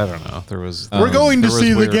 yeah, I don't know. There was We're going to there was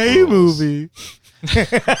see the weird gay rules. movie.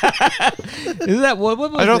 Isn't that what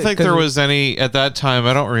was I don't it? think 'Cause there it- was any at that time.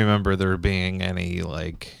 I don't remember there being any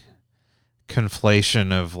like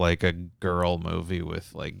conflation of like a girl movie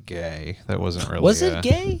with like gay. That wasn't really. Was it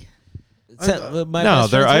gay? No,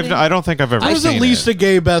 there. I don't think I've ever. There was seen at least it. a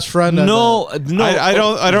gay best friend. in No, it. no. I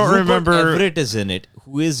don't Rupert remember- Everett is in it,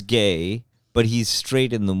 who is gay, but he's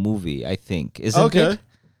straight in the movie. I think, isn't Okay. it?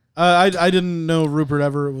 I didn't know Rupert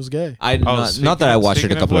Everett was gay. I Oh, not that I watched it a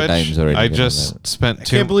speaking couple of which, times already. I but just spent I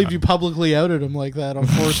two. can't believe you publicly outed him like that on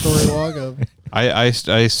 4-story walk-up. I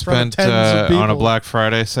spent tens of on a people. Black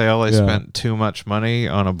Friday sale. I Yeah. spent too much money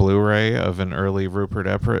on a Blu-ray of an early Rupert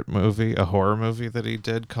Everett movie, a horror movie that he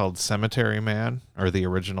did called Cemetery Man, or the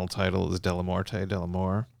original title is De la Morte, De la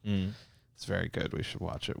Mort. It's very good. We should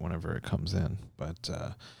watch it whenever it comes in. But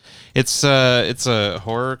it's a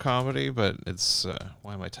horror comedy, but it's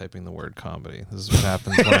why am I typing the word comedy? This is what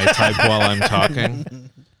happens when I type while I'm talking.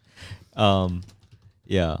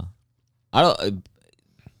 Yeah, I don't.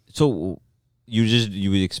 So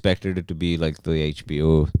you expected it to be like the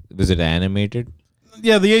HBO? Was it animated?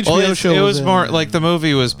 Yeah, the HBO show. It was more in- like the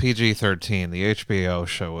movie was PG-13. The HBO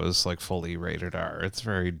show was like fully rated R. It's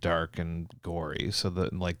very dark and gory, so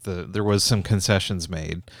there was some concessions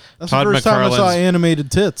made. That's the first time I saw animated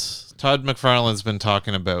tits. Todd McFarlane's been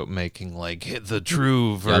talking about making like the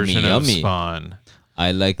true version of yummy. Spawn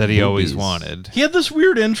I like that he always movies. wanted. He had this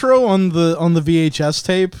weird intro on the VHS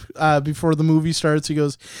tape before the movie starts. He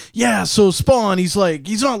goes, "Yeah, so Spawn, he's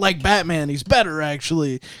not like Batman. He's better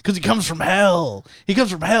actually because he comes from hell. He comes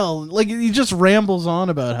from hell. Like he just rambles on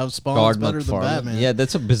about how Spawn's God better than McFarlane. Batman. Yeah,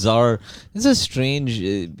 that's a bizarre. It's a strange.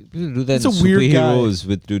 People do that. It's in a weird guy. superheroes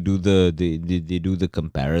with to do they do the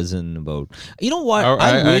comparison about. You know what? Oh,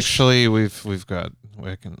 I wish. actually we've got.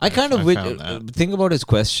 I kind of wish, found that. think about his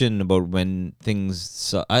question about when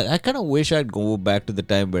things. I kind of wish I'd go back to the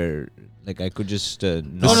time where like I could just. Oh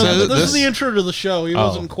not no, have this it- is the intro to the show. He Oh.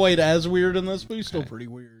 wasn't quite as weird in this, but he's still pretty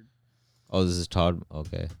weird. Oh, this is Todd.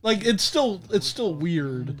 Okay. Like it's still the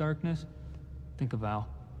weird. darkness, think of Al.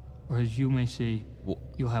 Or as you may see,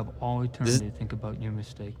 you'll have all eternity to think about your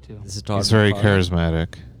mistake too. This is Todd. He's very McFarlane.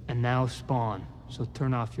 charismatic. And now Spawn, so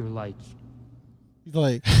turn off your lights. He's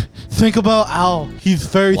like, think about Al. He's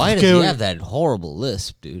very Why does scary. he have that horrible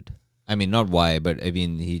lisp, dude? I mean, not why, but I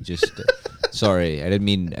mean, he just. Sorry, I didn't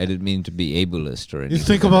mean to be ableist or anything. You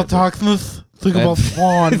think about darkness. Think about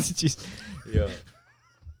Spawn. Yeah.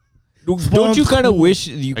 Don't you kind of wish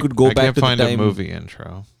you could go I back can't to the find time? a movie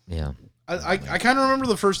intro. Yeah. I kind of remember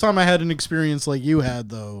the first time I had an experience like you had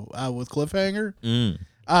though with Cliffhanger. Mm.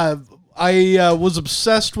 I was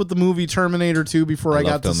obsessed with the movie Terminator 2 before I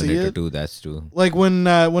got to see Terminator it. 2, that's true. Like when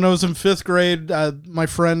I was in 5th grade, my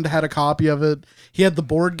friend had a copy of it. He had the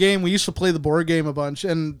board game. We used to play the board game a bunch,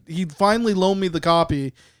 and he finally loaned me the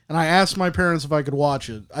copy. And I asked my parents if I could watch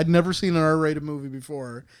it. I'd never seen an R-rated movie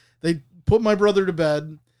before. They put my brother to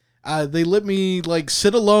bed. They let me like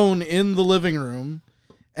sit alone in the living room,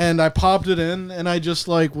 and I popped it in, and I just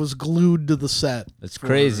like was glued to the set. That's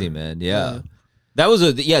crazy, man. Yeah. That was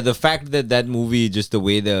the fact that movie, just the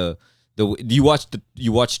way you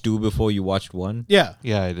watched 2 before you watched 1. Yeah,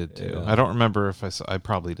 Yeah, I did too. Yeah. I don't remember if I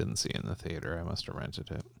probably didn't see it in the theater. I must have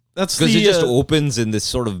rented it. that's Because the it just opens in this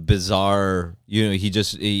sort of bizarre, he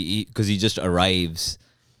just arrives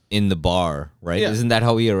in the bar, right? Yeah. Isn't that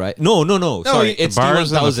how he arrived? No. Sorry, he- it's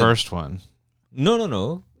Bars in the T-1000. first one.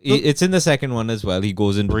 No. It's in the second one as well. He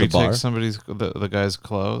goes into Where the he bar. takes somebody's the guy's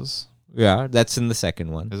clothes. Yeah, that's in the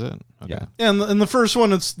second one. Is it? Okay. Yeah. Yeah, in the first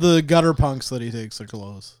one, it's the gutter punks that he takes their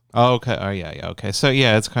clothes. Oh, okay. Oh, yeah. Okay. So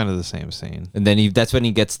yeah, it's kind of the same scene. And then that's when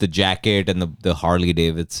he gets the jacket and the Harley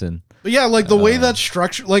Davidson. But yeah, like the way that's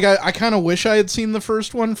structured, like I kind of wish I had seen the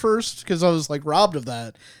first one first because I was like robbed of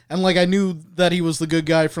that, and like I knew that he was the good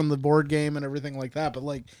guy from the board game and everything like that. But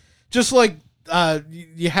like, just like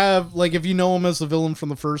you have like if you know him as the villain from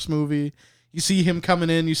the first movie. You see him coming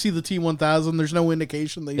in. You see the T-1000. There's no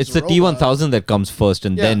indication that he's It's the a robot. T-1000 that comes first,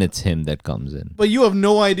 and Yeah. then it's him that comes in. But you have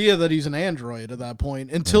no idea that he's an android at that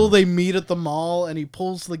point until they meet at the mall and he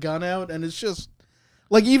pulls the gun out, and it's just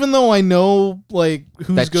like even though I know like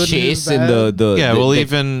who's That good chase and in who's bad, Yeah. the Well, the-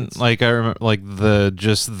 even like I remember, like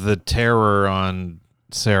the terror on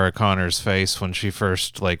Sarah Connor's face when she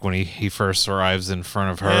first when he first arrives in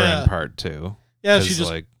front of her Yeah. in part 2. yeah, she 'Cause,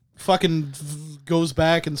 just fucking goes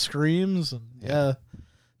back and screams. And, yeah,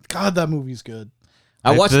 God, that movie's good.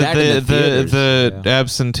 I watched that in the theaters. The Yeah.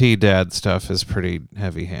 absentee dad stuff is pretty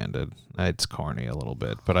heavy-handed. It's corny a little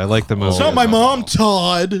bit, but I like the movie. It's not my as a mom, whole.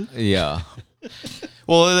 Todd. Yeah.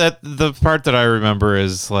 Well, the part that I remember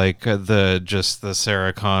is the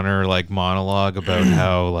Sarah Connor monologue about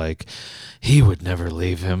how he would never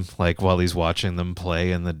leave him while he's watching them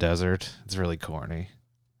play in the desert. It's really corny.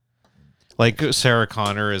 Sarah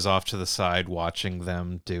Connor is off to the side watching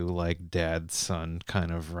them do dad son kind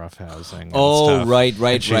of roughhousing. And Oh, stuff. right,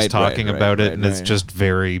 And she's talking about it, and it's right. just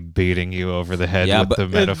very beating you over the head Yeah, with but the It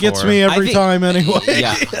metaphor. gets me every think- time anyway.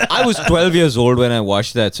 Yeah, I was 12 years old when I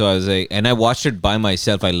watched that, so I was like, and I watched it by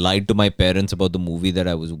myself. I lied to my parents about the movie that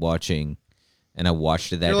I was watching, and I watched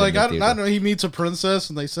that. You're like, in the I theater. don't know. He meets a princess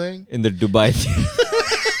and they sing. In the Dubai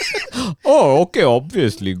theater. Oh, okay,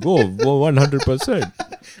 obviously, go 100%.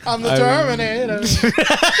 I'm the Terminator.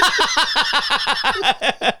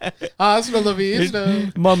 Hasta la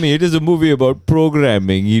vista. Mommy, it is a movie about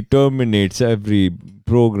programming. He terminates every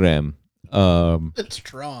program. It's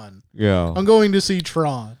Tron. Yeah, I'm going to see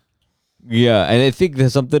Tron. yeah, and I think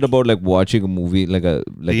there's something about watching a movie like the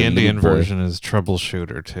a Indian little boy. version is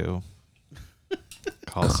Troubleshooter too.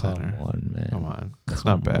 Call center. Come on, man. Come on, it's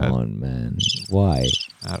not bad. Come on, man. Why?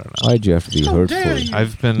 I don't know. Why'd you have to be How dare hurtful? you.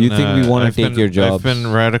 I've been. You think we wanna I've take been- your jobs? I've been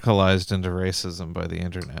radicalized into racism by the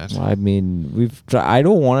internet. I mean, I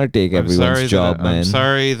don't want to take everyone's job, man. I'm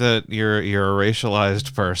sorry that you're a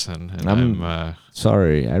racialized person, and I'm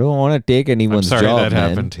Sorry, I don't want to take anyone's sorry job, that man.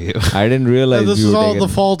 happened to you. I didn't realize This you is were all taking-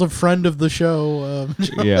 the fault of friend of the show.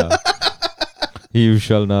 Yeah. You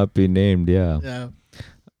shall not be named. Yeah.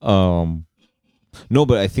 Yeah. No,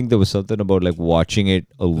 but I think there was something about watching it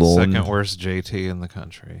The alone. second worst JT in the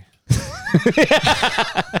country.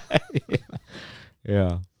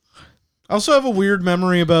 Yeah. I also have a weird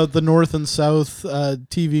memory about the North and South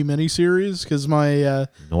TV miniseries because my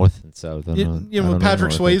North and South. I you don't know know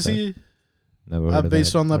Patrick North and South. Swayze. Never heard of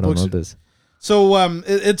based that. on that I don't book. know this. So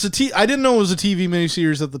it's I didn't know it was a TV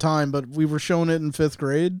miniseries at the time, but we were shown it in 5th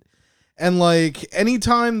grade, and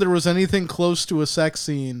anytime there was anything close to a sex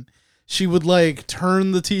scene, she would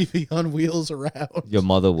turn the TV on wheels around. Your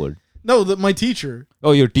mother would. No, my teacher.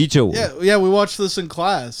 Oh, your teacher would. Yeah, we watched this in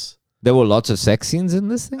class. There were lots of sex scenes in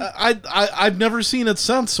this thing. I've never seen it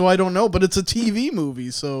since, so I don't know. But it's a TV movie,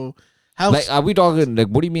 so how? Are we talking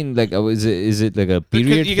what do you mean? Is it a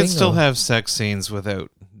period? You can thing, still or- have sex scenes without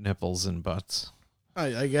nipples and butts.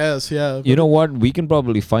 I guess, yeah. You know what? We can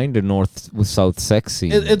probably find a North with South sex scene.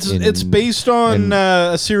 It's based on in-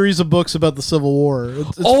 a series of books about the Civil War.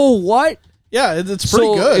 It's, Oh, what? yeah, it's pretty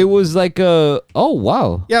So good. It was like a. Oh,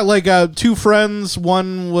 wow. Yeah, two friends.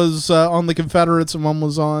 One was on the Confederates and one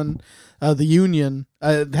was on the Union.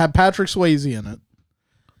 It had Patrick Swayze in it.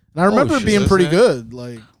 And I remember it shit. being Is pretty it?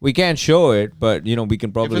 good. We can't show it, but we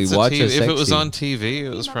can probably watch a if sex it was scene. on TV, it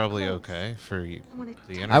was probably okay for the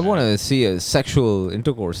internet. I want to see a sexual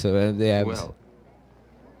intercourse. They have. Well,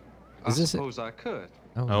 Is I this it? suppose I could.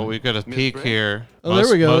 Oh, we've got a Miss peek Gray? here. Oh,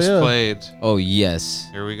 there we go, Most yeah. played. Oh, yes.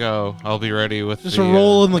 Here we go. I'll be ready with Just the, a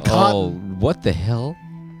roll in the Oh, cotton. what the hell?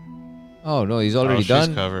 Oh no, he's Oh, already she's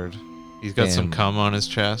done. covered. He's got some Damn. cum on his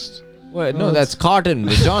chest. What? Oh, No, that's cotton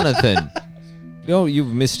with Jonathan. No, you've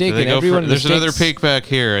Do mistaken. they go Everyone for, there's another mistakes- peek back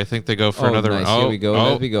here. I think they go for Oh, another. nice. Oh, Here we go. Oh,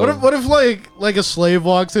 There we go. What if like a slave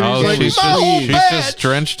walks in? oh He's like, she's, "No, just, she's bitch!" just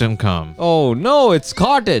drenched in cum. Oh no, it's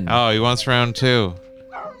cotton. Oh, he wants round 2.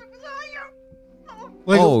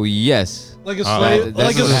 Like, Oh yes. like a Oh, slave, that's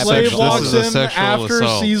like a what happens. slave This walks is a in sexual after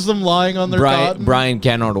assault. sees them lying on their cotton. Brian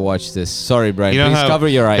cannot watch this. Sorry, Brian. You know Please how cover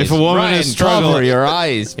your eyes. if a woman Brian, is struggling- cover your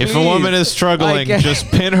eyes. If a please. woman is I struggling, can't- just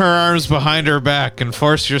pin her arms behind her back and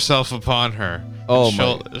force yourself upon her. Oh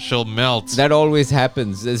she'll melt. That always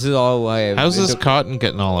happens. This is all why. How's this cotton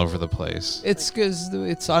getting all over the place? It's because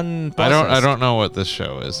it's unprocessed. I don't know what this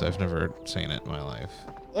show is. I've never seen it in my life.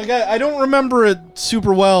 Like I don't remember it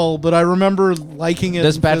super well, but I remember liking it.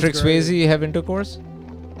 Does in fifth Patrick grade. Swayze have intercourse?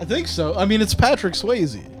 I think so. I mean, it's Patrick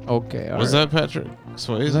Swayze. Okay. Was that Patrick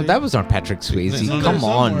Swayze? No, that was not Patrick Swayze. No, Come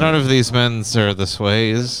on. None of these men are the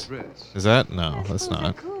Sways. Is that? No, that's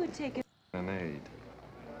not.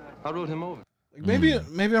 I wrote him over. Like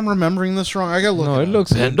maybe I'm remembering this wrong. I gotta look. No, it up.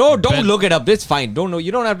 looks. No, don't look it up. It's fine. Don't know.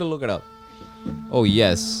 You don't have to look it up. Oh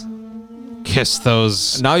yes. Kiss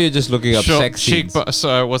those. Now you're just looking up sex scenes.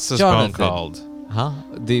 So what's this Jonathan. bone called? Huh?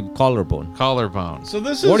 The collarbone. Collarbone. So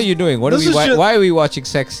this is. What are you doing? What are this we? is Why, ju- why are we watching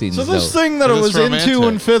sex scenes? So this though? thing that I It's was into in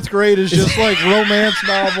romantic. 5th grade is just like romance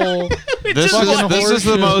novel. This fucking is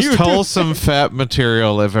the horseshit. most wholesome fat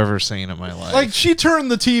material I've ever seen in my life. Like she turned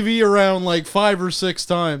the TV around like 5 or 6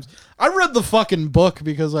 times. I read the fucking book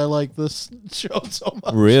because I like this show so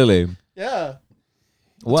much. Really? Yeah.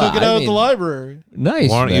 Well, Took it out at the library. Nice.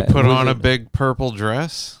 why don't you man. put Was on a it- big purple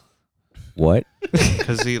dress? What?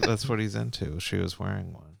 Because that's what he's into. She was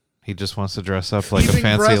wearing one. He just wants to dress up like a Heaving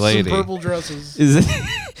fancy breasts and lady. purple dresses. Is it?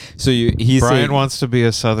 So he's Brian saying, wants to be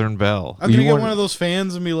a Southern belle. I'm gonna You get want- one of those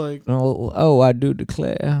fans and be like, Oh, I do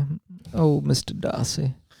declare. Oh, Mr.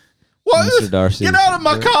 Darcy. "What? Mr. Darcy. Get out of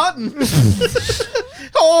my cotton!"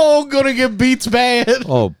 Oh, gonna get beats bad.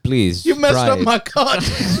 Oh, please. You messed try up it. my cotton.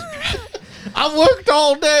 I worked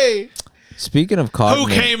all day. Speaking of cotton. Who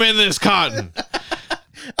came in this cotton?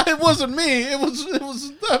 It wasn't me. It was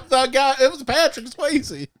that guy. It was Patrick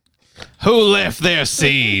Swayze. Who left their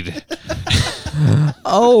seed?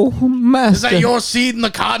 Oh, master. Is that your seed in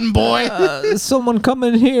the cotton, boy? Someone come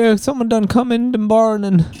in here. Someone done come in the barn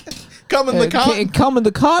and Come in the cotton. come in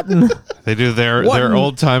the cotton. They do their What?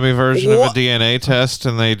 old timey version of a What? DNA test,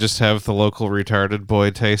 and they just have the local retarded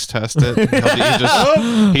boy taste test it. He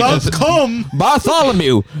That's just- come.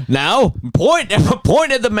 Bartholomew. Now point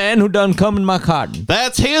at the man who done come in my cotton.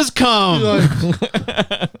 That's his cum.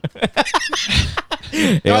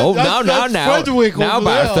 Oh, that's now Frederick over there.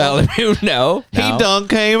 Bartholomew. No, He done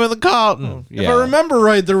came in the cotton. If I remember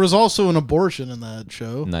right, there was also an abortion in that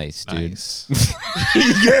show. Nice, dude. Nice.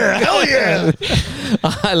 Yeah, hell yeah.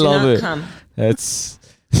 I love it. That's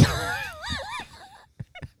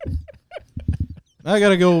I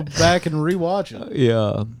gotta go back and rewatch it.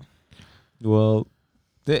 yeah. Well,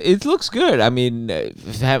 it looks good. I mean,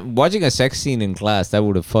 watching a sex scene in class, I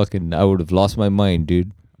would have lost my mind,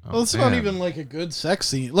 dude. Well, it's not man. even like a good sex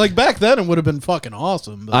scene. Like back then, it would have been fucking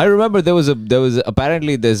awesome. But I remember there was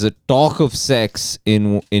apparently there's a talk of sex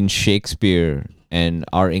in Shakespeare, and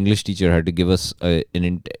our English teacher had to give us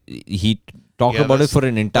he talked Yeah, about it that's- for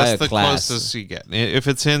an entire That's the class. closest you get. If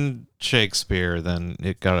it's in Shakespeare, then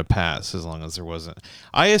it got to pass as long as there wasn't.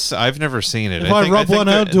 I've never seen it. if I rub think one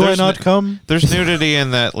out, do I there's not come? There's nudity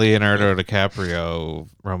in that Leonardo DiCaprio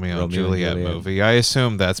Romeo and Juliet movie. I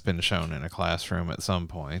assume that's been shown in a classroom at some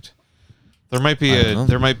point. There might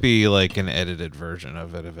be like an edited version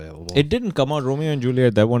of it available. It didn't come out. Romeo and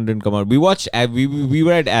Juliet. That one didn't come out. We watched. We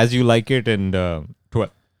were at As You Like It and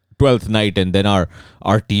 12th night, and then our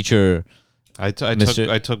teacher. I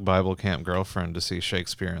Mr. took Bible Camp Girlfriend to see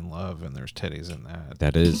Shakespeare in Love, and there's titties in that.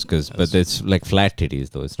 That is but it's like flat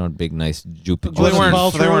titties though. It's not big, nice, juicy.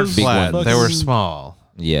 Well, They weren't Big flat. ones. They were small.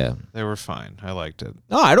 Yeah. They were fine. I liked it.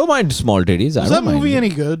 No, I don't mind small titties. I Is don't that movie mind any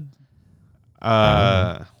good?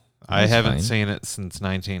 I haven't fine. seen it since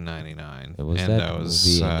 1999, Was and that I was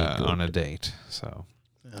movie any good? on a date. So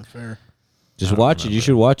Yeah, fair. Just I don't watch it. You remember.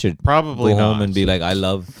 should watch it. Probably Go home not. and be like, I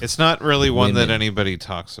love. it's not really one that Women. anybody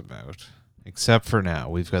talks about, except for now.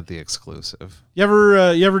 We've got the exclusive. You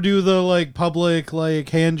ever do the like public like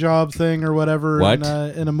hand job thing or whatever What?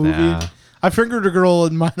 in a movie? Nah. I fingered a girl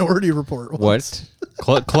in Minority Report. Once.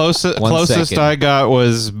 What? Closest One second. I got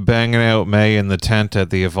was banging out May in the tent at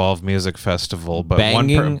the Evolve Music Festival. But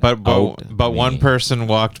Banging out one May. person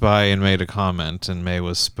walked by and made a comment, and May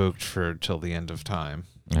was spooked for till the end of time.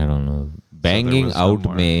 I don't know. Banging was out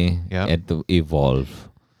somewhere. May Yep. at the Evolve.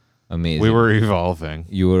 Amazing. We were evolving.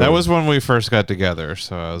 You were- That was when we first got together,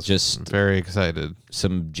 so I was Just- very excited.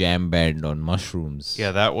 some jam band on mushrooms.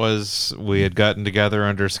 Yeah, that was, we had gotten together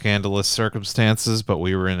under scandalous circumstances, but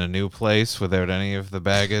we were in a new place without any of the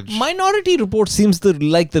baggage. Minority Report seems the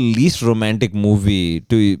least romantic movie.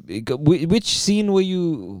 Which scene were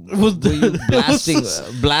you blasting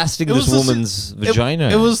blasting it was this the scene- woman's vagina?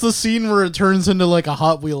 It was the scene where it turns into like a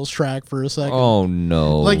Hot Wheels track for a second. Oh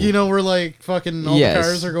no! Like, where like fucking all Yes. the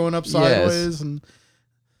cars are going up Yes. sideways and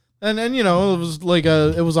And you know,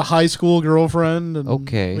 it was a high school girlfriend. And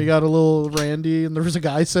Okay. we got a little randy, and there was a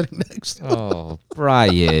guy sitting next to us. Oh,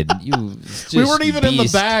 Brian, you. We weren't even in the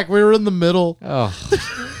back; we were in the middle. Oh,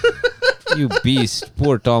 you beast!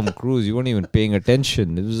 Poor Tom Cruise. You weren't even paying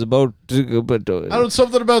attention. It was about. But I don't know,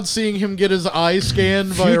 something about seeing him get his eye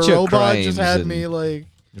scanned by a Future robot just crimes had and- me like,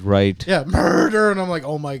 right. yeah, murder, and I'm like,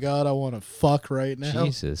 oh my god, I want to fuck right now.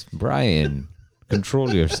 Jesus, Brian,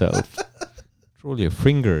 control yourself. Control your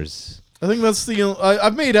fingers. I think that's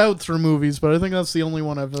I've made out through movies, but I think that's the only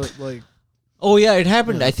one I've like. Oh yeah, it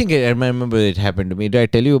happened. I think I remember it happened to me. Did I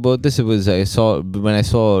tell you about this? It was when I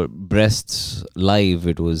saw breasts live.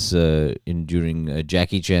 It was during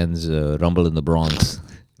Jackie Chan's Rumble in the Bronx,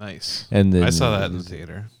 Nice. and then I saw that in the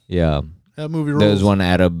theater. Yeah, That movie there was rules. one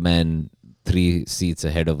Arab man 3 seats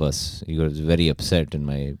ahead of us. He was very upset, and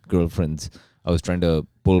my girlfriend's. I was trying to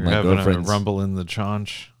pull You're my having a girlfriend's. rumble in the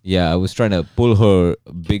chaunch. Yeah, I was trying to pull her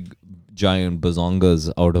big, giant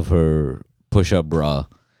bazongas out of her push-up bra,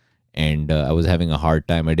 and I was having a hard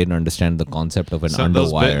time. I didn't understand the concept of an So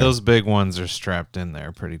those, underwire. those big ones are strapped in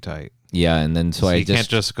there pretty tight. Yeah, and then so I you can't just.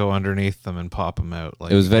 just go underneath them and pop them out.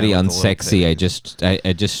 Like It was you very can with the little unsexy. pig.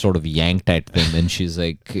 I just sort of yanked at them, and she's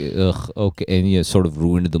like, "Ugh, okay," and you sort of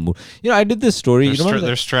ruined the mood. You know, I did this story. They're, You remember they're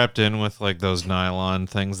that? strapped in with like those nylon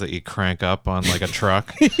things that you crank up on like a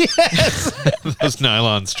truck. Yes, those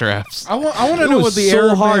nylon straps. I want to It know was what the so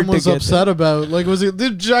Arab hard man to was get upset about. Like,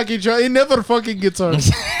 did Jackie Chan? He never fucking gets on.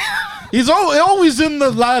 He's always in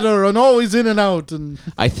the ladder and always in and out. And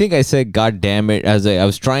I think I said, "God damn it!" As I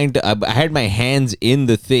was trying to, I had my hands in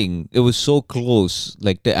the thing. It was so close.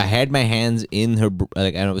 Like I had my hands in her,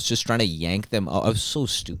 and I was just trying to yank them out. I was so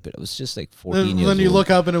stupid. I was just like 14 then, years old. you look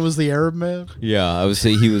up and it was the Arab man. Yeah, I would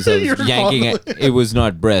say he was, I was You're yanking following. it. It was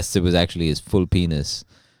not breasts. It was actually his full penis.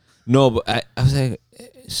 No, but I was like,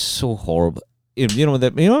 it's so horrible.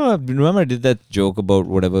 Remember I did that joke about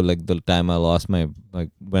whatever, like the time I lost when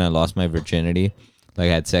I lost my virginity, like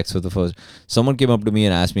I had sex for the first. Someone came up to me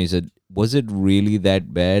and asked me, he said, "Was it really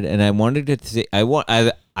that bad?" And I wanted to say, I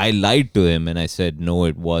lied to him and I said, "No,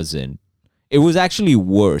 it wasn't. It was actually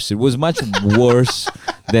worse. It was much worse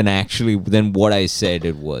than what I said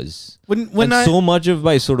it was." So much of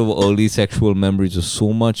my sort of early sexual memories was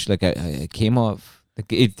so much like I came off. Like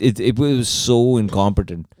it was so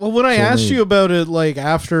incompetent. Well, when I So asked many- you about it, like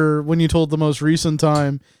after when you told the most recent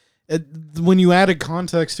time, when you added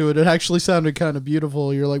context to it, it actually sounded kind of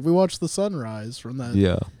beautiful. You're like, we watched the sunrise from that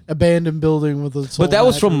Yeah. abandoned building with the. But that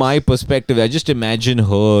was from my perspective. I just imagine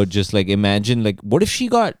her what if she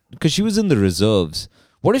got, because she was in the reserves.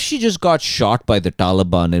 What if she just got shot by the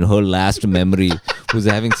Taliban and her last memory was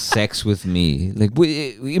having sex with me? Like,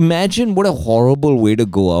 imagine what a horrible way to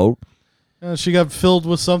go out. She got filled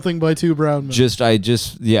with something by 2 brown men.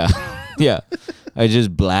 Yeah. I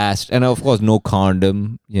just blast. And of course, no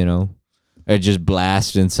condom, you know. I just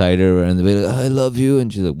blast inside her and they'll be like, "I love you."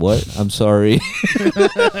 And she's like, "What? I'm sorry."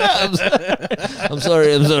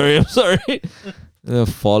 I'm sorry. I'll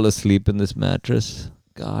fall asleep in this mattress.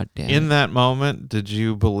 God damn. In that moment, did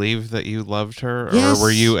you believe that you loved her, Yes. or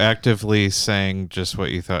were you actively saying just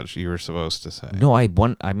what you thought you were supposed to say? No, I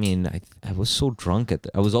was so drunk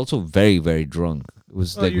I was also very, very drunk. It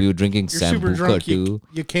was like we were drinking You're super Sambuca drunk. too.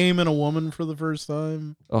 You came in a woman for the first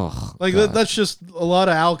time. Oh, Like God. that's just a lot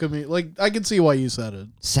of alchemy. Like I can see why you said it.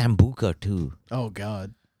 Sambuca too. Oh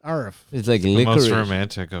God, Arif. It's like The licorice. most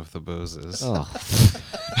romantic of the boozes. Oh.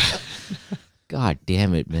 God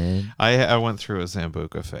damn it, man. I went through a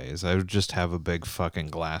Sambuca phase. I would just have a big fucking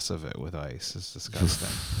glass of it with ice. It's disgusting.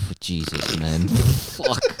 Jesus, man.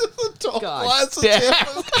 Fuck. God Glass of damn.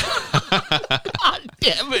 God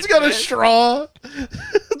damn it! It's got a straw.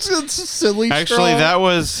 it's a silly Actually, straw. that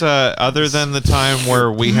was other than the time where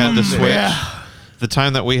we had to switch. The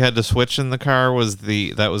time that we had to switch in the car was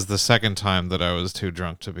the second time that I was too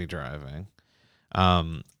drunk to be driving.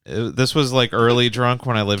 This was like early drunk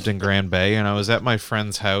when I lived in Grand Bay, and I was at my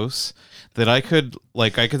friend's house. That I could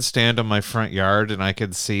stand on my front yard and I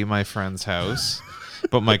could see my friend's house,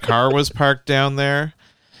 but my car was parked down there,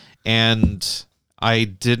 and I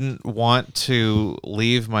didn't want to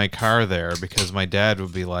leave my car there because my dad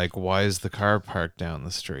would be like, "Why is the car parked down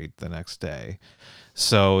the street?" the next day.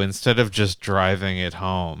 So instead of just driving it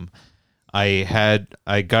home,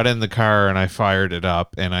 I got in the car and I fired it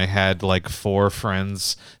up, and I had like 4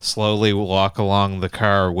 friends slowly walk along the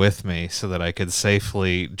car with me so that I could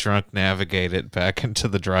safely drunk navigate it back into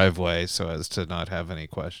the driveway so as to not have any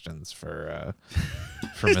questions for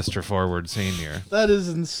Mr. Forward Senior. That is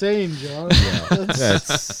insane, John.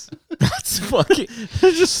 That's That's fucking.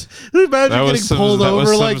 Just imagine That was getting some, pulled that was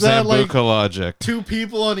over some like that, like Zambuca logic. two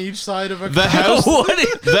people on each side of a The car. house, What is-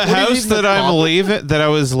 the what do you house mean that the I'm cop- leaving, that I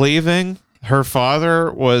was leaving, her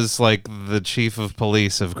father was like the chief of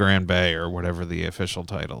police of Grand Bay or whatever the official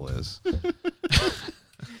title is.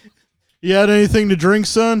 You had anything to drink,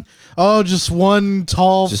 son? Oh, just one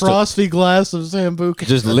tall, Just a- frosty glass of Sambuca.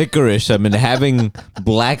 Just licorice. I mean, having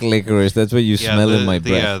black licorice. That's what you smell in my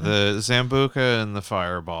breath. the Zambuca and the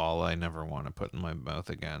Fireball I never want to put in my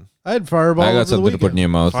mouth again. I had Fireball. I over got the something to put in weekend. your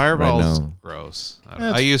mouth Fireball's right now. gross.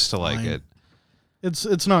 That's I used to like fine. it.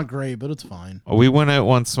 It's not great, but it's fine. We went out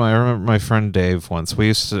once. I remember my friend Dave once. We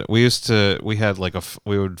had like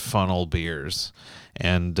we would funnel beers,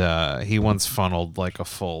 and he once funneled like a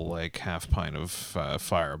full like half pint of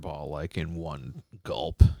Fireball like in one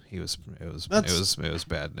gulp. It was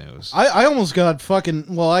bad news. I almost got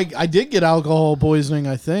fucking. Well, I did get alcohol poisoning.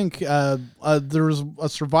 I think there was a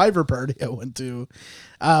Survivor party I went to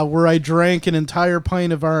where I drank an entire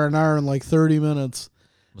pint of R&R in like 30 minutes.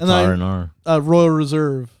 What's R&R? Royal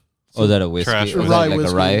Reserve. Oh, is that a whiskey? Trash Or is rye that like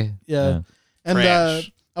whiskey. a rye? Yeah. And Trash.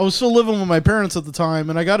 I was still living with my parents at the time,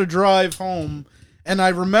 and I got to drive home. And I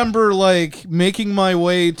remember like making my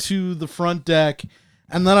way to the front deck,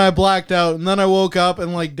 and then I blacked out, and then I woke up,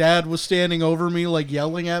 and like Dad was standing over me, like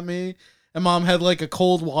yelling at me, and Mom had like a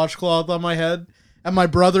cold washcloth on my head. And my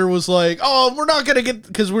brother was like, "Oh, we're not gonna get,"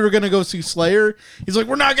 because we were gonna go see Slayer. He's like,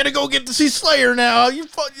 "We're not gonna go get to see Slayer now. You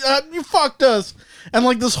fucked us." And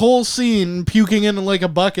like this whole scene, puking in like a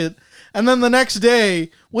bucket. And then the next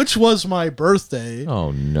day, which was my birthday,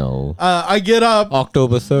 Oh, no. I get up,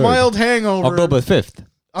 October 3rd. mild hangover, October 5th.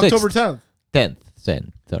 October 6th. 10th,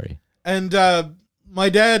 10th. Sorry. and my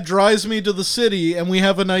dad drives me to the city, and we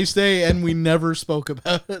have a nice day, and we never spoke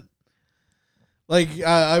about it. Like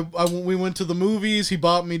we went to the movies. He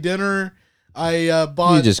bought me dinner. I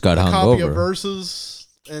bought You just got a copy of hungover. Versus,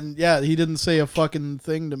 and yeah, he didn't say a fucking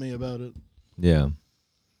thing to me about it. Yeah.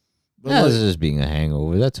 But Yeah, like- this is just being a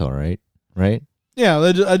hangover. That's all right. Right? yeah,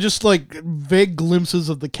 I just like vague glimpses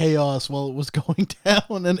of the chaos while it was going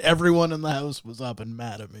down, and everyone in the house was up and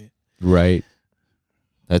mad at me. Right.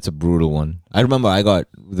 That's a brutal one. I remember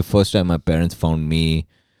the first time my parents found me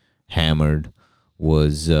hammered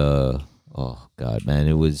was, oh God, man.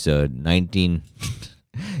 It was it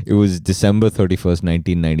was December 31st,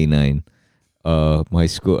 1999. My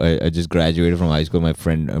school, I just graduated from high school. My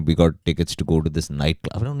friend, we got tickets to go to this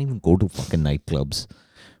nightclub. I don't even go to fucking nightclubs.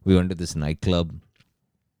 We went to this nightclub,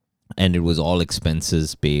 and it was all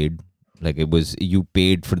expenses paid. Like you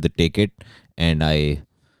paid for the ticket, and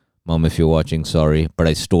Mom, if you're watching, sorry, but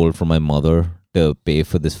I stole from my mother to pay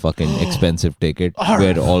for this fucking expensive ticket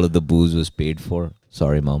where all of the booze was paid for.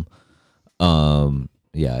 Sorry, Mom.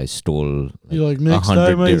 Yeah, I stole You're like, next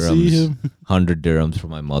time I see him. 100 dirhams from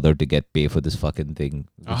my mother to pay for this fucking thing.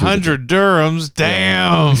 100 dirhams,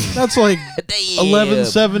 damn. That's like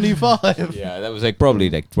 11.75. Yeah, that was like probably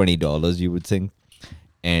like $20, you would think.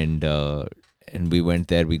 And we went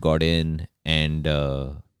there, we got in, and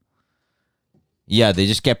yeah, they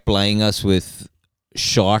just kept plying us with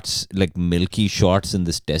shots, like milky shots in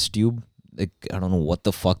this test tube. Like, I don't know what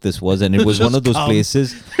the fuck this was, and it was one Just of those cum.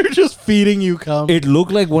 places. They're just feeding you cum. It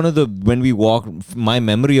looked like when we walked, my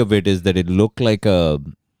memory of it is that it looked like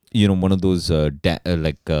one of those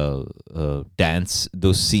dance,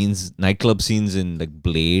 those scenes, nightclub scenes in like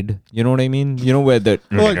Blade. You know what I mean? You know where the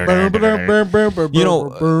where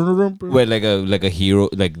like a hero,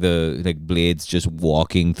 like Blade's just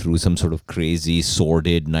walking through some sort of crazy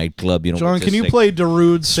sordid nightclub. You know, John, with can just, you like, play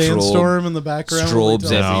Darude Sandstorm in the background? strobes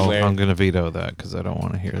Like, everywhere. No, I'm gonna veto that because I don't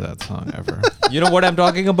want to hear that song ever. You know what I'm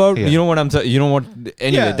talking about? Yeah. You know what you know what?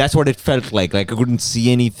 Anyway, Yeah. that's what it felt like. Like I couldn't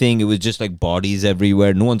see anything. It was just like bodies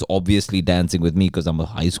everywhere. No one's obviously dancing with me because I'm a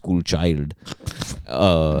high school child.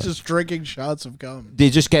 just drinking shots of cum. They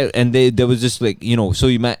just kept, and there was just like, so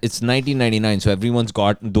it's 1999, so everyone's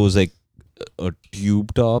got those like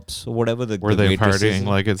tube tops or whatever. Were they waitresses- partying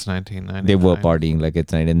like it's 1999? They were partying like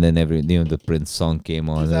it's night, and then the Prince song came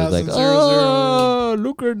on, and it was like, 2000. oh,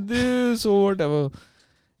 look at this or whatever.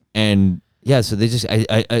 And yeah, so they just,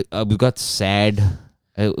 we got sad.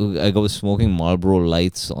 I was smoking Marlboro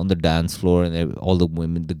Lights on the dance floor, and all the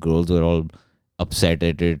women, the girls were all upset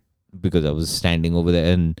at it because I was standing over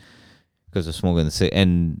there and because of smoking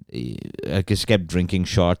and I just kept drinking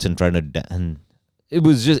shots and trying to and it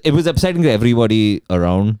was upsetting to everybody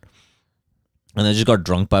around, and I just got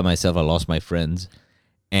drunk by myself. I lost my friends,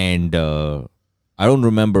 and I don't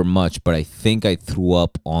remember much, but I think I threw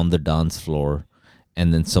up on the dance floor,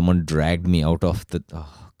 and then someone dragged me out of the.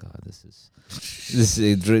 Oh God,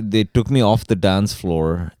 they took me off the dance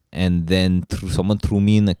floor, and then someone threw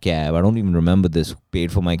me in the cab. I don't even remember this.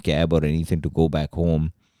 Paid for my cab or anything to go back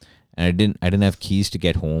home, and I didn't have keys to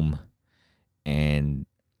get home, and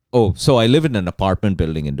so I live in an apartment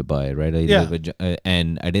building in Dubai, right?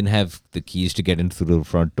 And I didn't have the keys to get in through the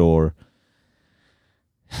front door.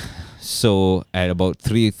 So at about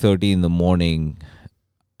 3:30 in the morning,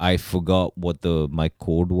 I forgot what my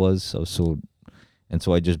code was. So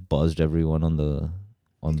I just buzzed everyone in the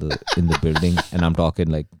building, and I'm talking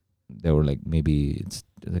like there were like maybe it's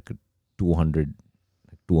like 200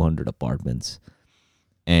 apartments,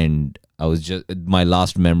 and I was just my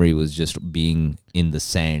last memory was just being in the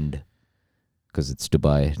sand because it's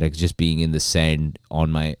Dubai, like just being in the sand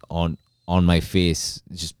on my face,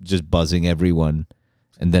 just buzzing everyone,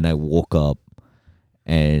 and then I woke up,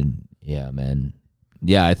 and yeah, man.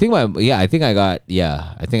 Yeah, I think I got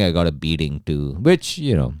a beating too, which,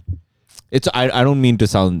 you know, it's I don't mean to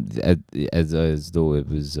sound as though it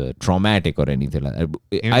was traumatic or anything like that.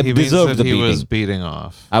 I deserved the beating. He was beating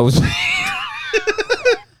off. I was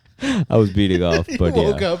beating off, but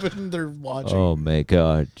woke up and they're watching. Oh my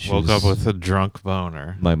god! Woke up with a drunk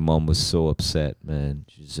boner. My mom was so upset, man.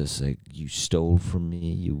 She's just like, "You stole from me.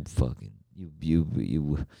 You fucking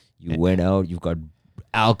you went out. You've got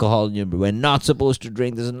alcohol in your. We're not supposed to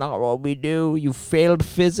drink. This is not what we do. You failed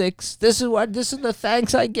physics. This is the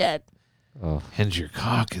thanks I get." Oh. And your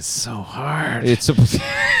cock is so hard. It's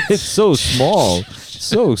so small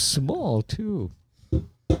too.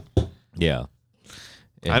 Yeah.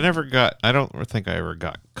 I don't think I ever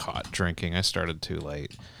got caught drinking. I started too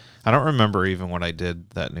late. I don't remember even what I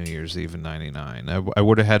did that New Year's Eve in '99. I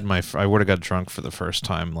would have got drunk for the first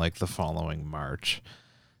time like the following March.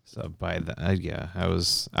 So by that, I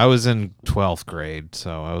was in 12th grade,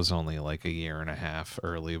 so I was only like a year and a half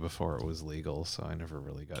early before it was legal. So I never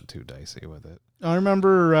really got too dicey with it. I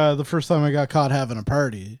remember the first time I got caught having a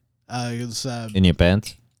party. It was in your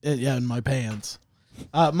pants. In my pants.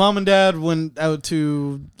 Mom and Dad went out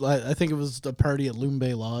to, I think it was a party at Loon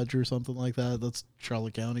Bay Lodge or something like that. That's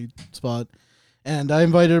Charlotte County spot. And I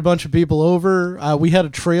invited a bunch of people over. We had a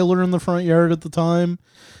trailer in the front yard at the time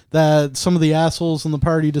that some of the assholes in the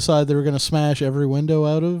party decided they were going to smash every window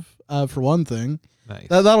out of, for one thing. Nice.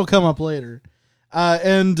 That'll come up later.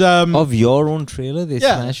 Of your own trailer? They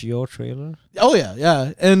Yeah. smash your trailer? Oh,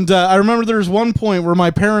 yeah. And I remember there was one point where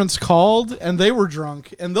my parents called, and they were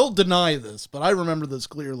drunk, and they'll deny this, but I remember this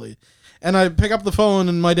clearly. And I pick up the phone,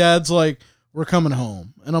 and my dad's like, "We're coming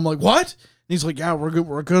home." And I'm like, "What?" And he's like, "Yeah,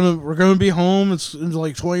 we're gonna be home. It's in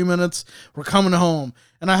like 20 minutes. We're coming home."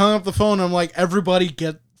 And I hung up the phone, and I'm like, "Everybody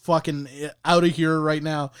get fucking out of here right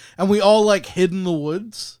now." And we all like hid in the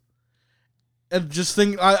woods. And just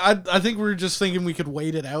I think we were just thinking we could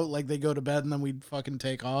wait it out, like they go to bed and then we'd fucking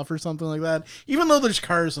take off or something like that. Even though there's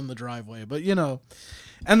cars in the driveway, but you know.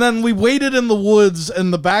 And then we waited in the woods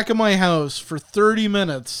in the back of my house for 30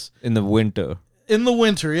 minutes. In the winter. In the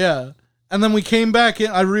winter, yeah. And then we came back in.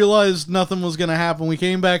 I realized nothing was going to happen. We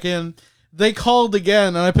came back in. They called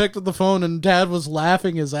again, and I picked up the phone, and Dad was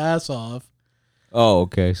laughing his ass off. Oh,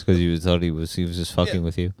 okay. Because you thought he was just fucking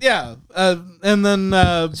with you. Yeah. And then...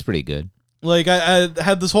 it's pretty good. Like, I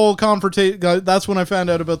had this whole confrontation. That's when I found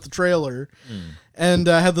out about the trailer. And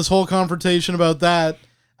I had this whole confrontation about that.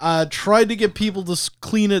 Tried to get people to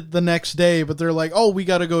clean it the next day, but they're like, "Oh, we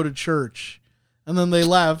got to go to church." And then they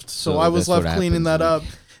left, so I was left cleaning that up.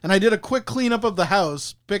 And I did a quick cleanup of the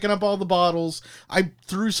house, picking up all the bottles. I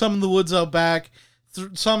threw some in the woods out back,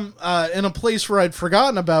 some in a place where I'd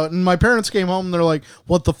forgotten about. And my parents came home, and they're like,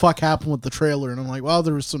 "What the fuck happened with the trailer?" And I'm like, "Well,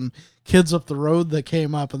 there was some kids up the road that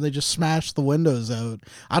came up, and they just smashed the windows out.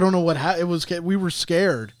 I don't know what it was. We were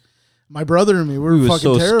scared. My brother and me, we were fucking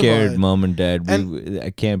so terrified. Scared, Mom and Dad. I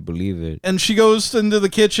can't believe it." And she goes into the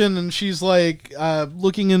kitchen, and she's like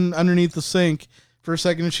looking in underneath the sink for a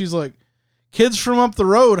second, and she's like, "Kids from up the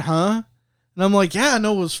road, huh?" And I'm like, "Yeah,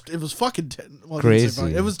 no, it was fucking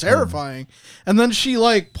crazy. It was terrifying." And then she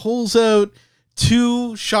like pulls out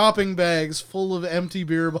 2 shopping bags full of empty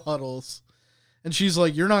beer bottles, and she's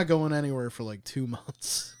like, "You're not going anywhere for like 2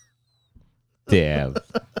 months." Damn.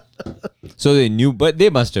 So they knew, but they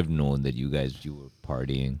must have known that you were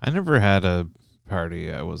partying. I never had a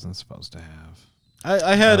party I wasn't supposed to have.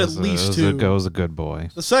 I had at least 2. I was a good boy.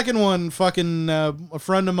 The second one, fucking a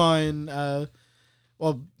friend of mine,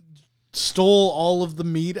 stole all of the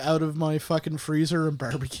meat out of my fucking freezer and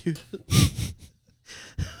barbecued it.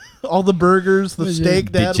 All the burgers, the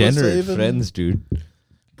steak Dad was Degenerate saving. friends, dude.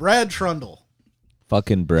 Brad Trundle.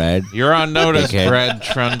 Fucking Brad. You're on notice, Dickhead. Brad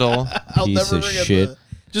Trundle. I'll Piece never of forget shit. that.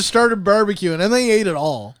 Just started barbecuing, and they ate it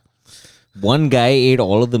all. One guy ate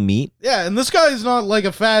all of the meat. Yeah, and this guy's not like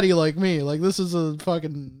a fatty like me. Like, this is a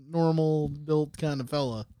fucking normal built kind of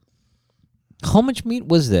fella. How much meat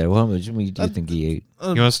was there? How much meat do you think he ate?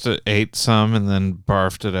 He must have ate some and then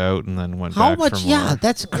barfed it out and then went How back much? for more. Yeah,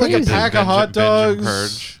 that's Like crazy. a pack of hot Binge and dogs.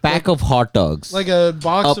 purge. Pack of hot dogs. Like a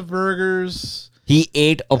box Up. of burgers. He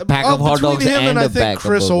ate a pack of hot Between dogs him and a I pack think of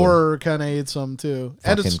Chris burger. Orr kind of ate some too.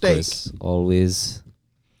 And a Fucking steak. Chris, always.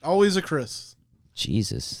 Always a Chris.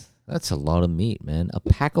 Jesus, that's a lot of meat, man. A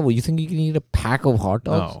pack of. You think you can eat a pack of hot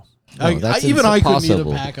dogs? No. that's Even I couldn't eat a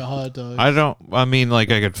impossible. pack of hot dogs. I mean, like,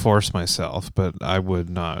 I could force myself, but I would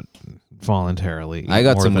not voluntarily eat I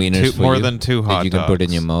got more some than wieners two, for more you than two that hot you can dogs. put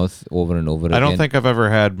in your mouth over and over again. I don't think I've ever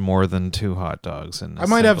had more than 2 hot dogs in I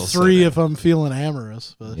might have single 3 sitting. if I'm feeling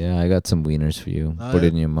amorous. But Yeah, I got some wieners for you. Oh, Put yeah.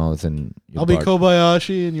 it in your mouth and. Your I'll be butt.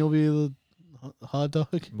 Kobayashi and you'll be the hot dog.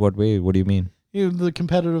 What way? What do you mean? You the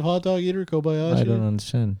competitive hot dog eater, Kobayashi. I don't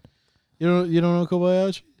understand. You don't know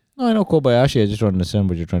Kobayashi? No, I know Kobayashi. I just don't understand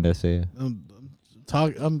what you're trying to say. I'm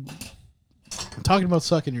talking about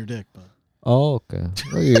sucking your dick, but Oh, okay.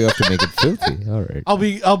 Well, you have to make it filthy. All right.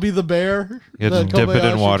 I'll be the bear. You have that to dip it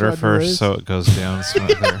in Kobayashi water tried to first raise. so it goes down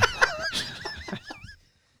smoother.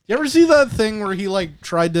 You ever see that thing where he like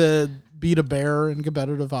tried to beat a bear in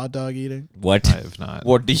competitive hot dog eating? What? I have not.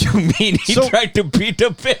 What do you mean? He So- tried to beat a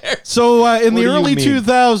bear. So in What the do you early mean?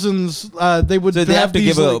 2000s, they would So they have to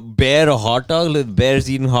these, give a like- bear a hot dog? Like bears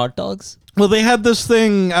eating hot dogs? Well, they had this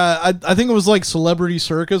thing. I think it was like Celebrity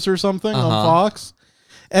Circus or something on Uh-huh. Fox,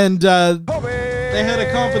 and they had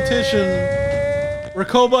a competition where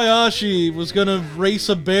Kobayashi was gonna race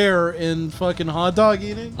a bear in fucking hot dog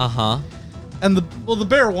eating, Uh-huh. and the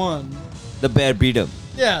bear won. The bear beat him.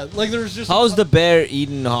 Yeah, like there was just How's the bear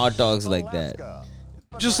eating hot dogs like that?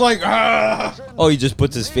 just like Oh, he just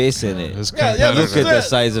puts his face in it. His Yeah, Look this at is the it.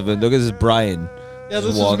 size of him. Look at this Brian. yeah, Just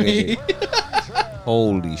this is walking me. it.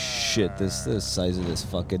 Holy shit, this the size of this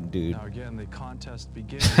fucking dude. Again, the contest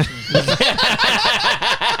begins.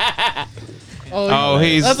 Oh,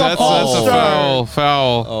 he's That's a that's false a start.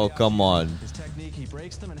 foul. Oh, come on. His technique, he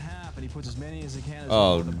breaks them in half and he puts as many as he can.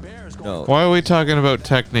 Oh, The bear's going no. Why are we talking about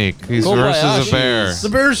technique? He's versus Kobayashi a bear. is- The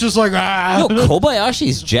bear's just like Yo,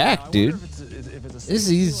 Kobayashi's jacked, dude.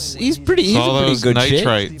 He's pretty All pretty those good shit.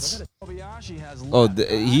 nitrites. Oh,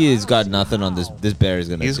 he has got nothing on this. This bear is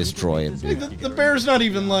gonna He's- destroy him, dude. the bear's not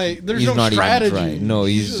even like there's He's no not strategy. even trying. No,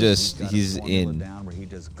 he's in. Down where he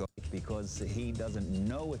just goes because he doesn't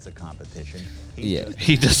know it's a competition. Yeah,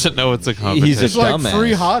 He doesn't know it's a He's competition. It's like dumbass.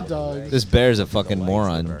 3 hot dogs. this bear's a fucking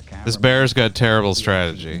moron. This bear's got terrible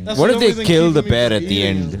strategy. That's What the if only they thing kill the keeping me bear from at the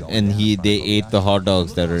eating end it. and they ate the hot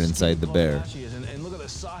dogs that are inside the bear? And look at the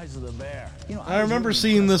size of the bear. I remember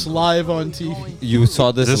seeing this live on TV. You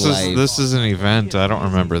saw this, This live. is an event. I don't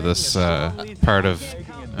remember this part of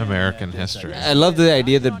American history. I love the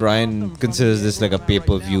idea that Brian considers this like a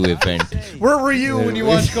pay-per-view event. Where were you when you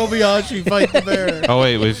watched Kobayashi fight the bear? Oh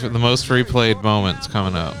wait, we've the most replayed moments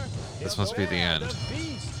coming up. This must be the end.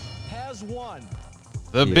 Has won.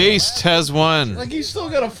 The Beast has won. Like he's still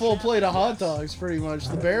got a full plate of hot dogs, pretty much.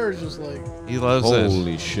 The bear is just like, He loves it.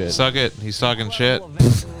 Holy shit! Suck it. He's talking shit.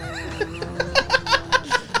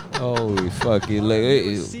 Holy fuck!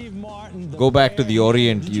 Go back to the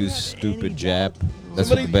Orient, you stupid Jap. That's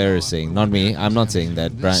what the bear is saying, not me. I'm not saying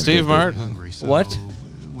that. Brian. Steve Martin. What?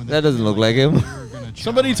 That doesn't look like him.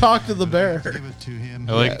 somebody talk to the bear.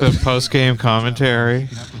 I like the post-game commentary.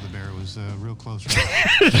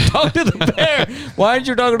 Talk to the bear. Why aren't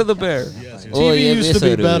you talking to the bear? TV used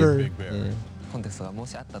to be better. コンテストがも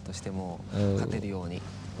しあったとしても Oh. 勝てるように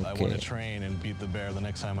I want to train and beat the bear the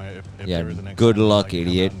next time if Yeah, there is the next good time, luck, I can come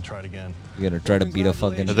idiot. out and try it again. You're gonna try to beat a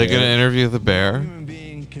fucking Are they bear. gonna interview the bear? Human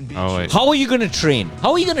being can beat Oh you. wait. How are you gonna train?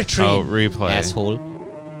 How are you gonna train? Oh, replay. Asshole.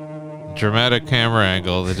 Dramatic camera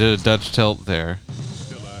angle. They did a Dutch tilt there.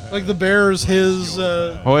 Like the bear is his.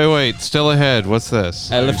 Oh wait. Still ahead. What's this?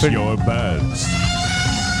 Elephant. Your beds.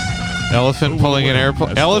 Elephant pulling an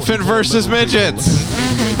airplane. Elephant versus midgets.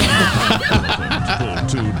 Pull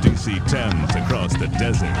 2 DC-10s across the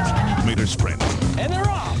desert. Meter sprint. And they're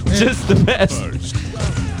off. Just the best. First.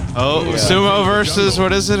 Oh, sumo versus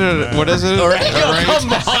what is it? What is it?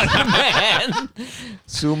 Come on, man.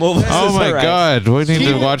 Sumo versus Oh my orangutan. god, we need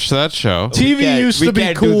to watch that show. TV used to be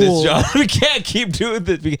can't do this, cool. John. We can't keep doing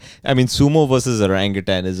this. I mean, sumo versus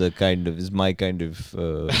orangutan is my kind of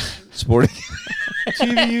sport.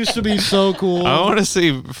 TV used to be so cool. I want to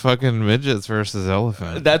see fucking midgets versus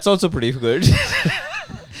elephant. That's also pretty good.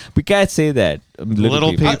 We can't say that.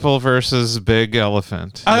 Little people versus big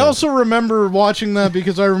elephant. I also remember watching that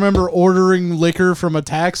because I remember ordering liquor from a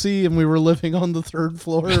taxi and we were living on the 3rd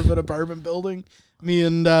floor of an apartment building. me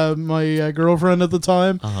and my girlfriend at the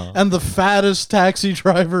time, and the fattest taxi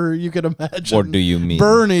driver you could imagine. What do you mean?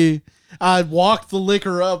 Bernie. I walked the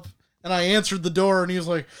liquor up, and I answered the door, and he was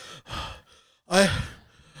like, I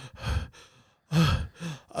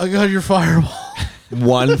got your Fireball.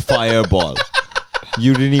 One Fireball.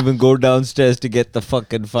 You didn't even go downstairs to get the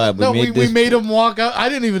fucking Fireball. No, we made him walk out. I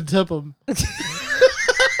didn't even tip him.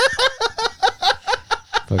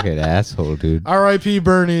 Fucking asshole, dude. R.I.P.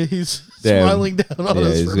 Bernie. He's Damn. smiling down on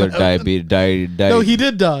us. He's for got that one. died. No, he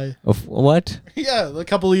did die. Of what? Yeah, a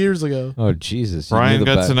couple of years ago. Oh, Jesus. You Brian knew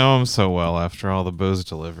the got to back- know him so well after all the booze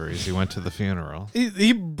deliveries. He went to the funeral.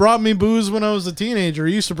 He brought me booze when I was a teenager.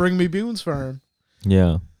 He used to bring me Boone's Farm.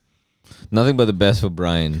 Yeah. Nothing but the best for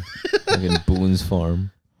Brian. Fucking Boone's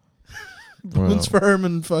Farm. Boone's Wow. Farm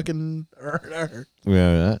and fucking...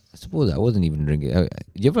 Yeah, I suppose I wasn't even drinking.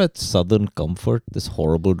 You ever had Southern Comfort? This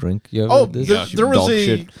horrible drink? You ever Oh, had this? there was Dog a...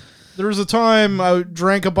 shit. There was a time I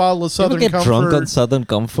drank a bottle of You ever Southern get Comfort. drunk on Southern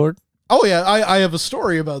Comfort? Oh, yeah. I have a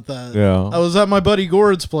story about that. Yeah. I was at my buddy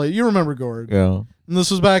Gord's place. You remember Gord. Yeah. And this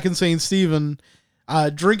was back in St. Stephen.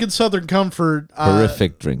 Drinking Southern Comfort.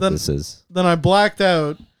 Horrific drink then- this is. Then I blacked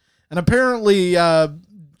out. And apparently,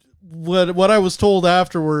 what I was told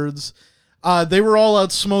afterwards, they were all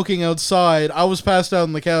out smoking outside. I was passed out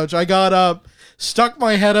on the couch. I got up, stuck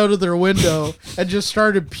my head out of their window, and just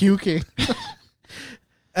started puking.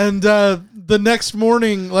 And the next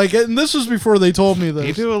morning, and this was before they told me this.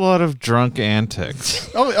 You do a lot of drunk antics.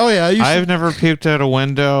 Oh yeah, I've never puked out a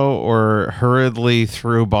window or hurriedly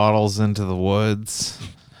threw bottles into the woods.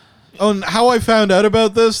 Oh, and how I found out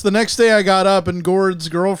about this, the next day I got up and Gord's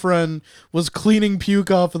girlfriend was cleaning puke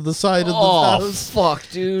off of the side of the house. Fuck,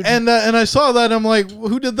 dude. And I saw that, and I'm like,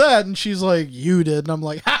 who did that? And she's like, you did. And I'm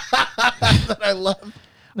like, ha ha ha. Then I left.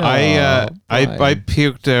 I Brian.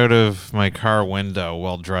 puked out of my car window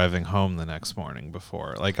while driving home the next morning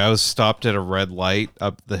before. Like, I was stopped at a red light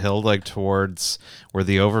up the hill, like towards where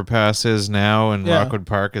the overpass is now, and Yeah. Rockwood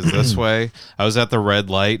Park is this way. I was at the red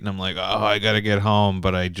light, and I'm like, oh, I gotta get home,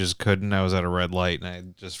 but I just couldn't. I was at a red light, and I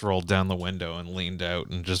just rolled down the window and leaned out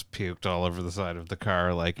and just puked all over the side of the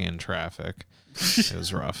car, like in traffic. It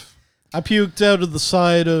was rough. I puked out of the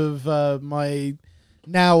side of my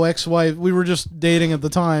now ex-wife. We were just dating at the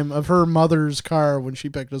time, of her mother's car when she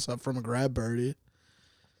picked us up from a grab party.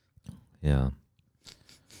 Yeah.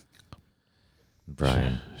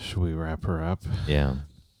 Brian. Should we wrap her up? Yeah.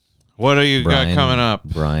 What do you Brian, got coming up,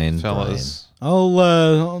 Brian, fellas?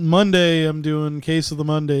 On Monday, I'm doing Case of the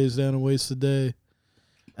Mondays down at Wasted Day.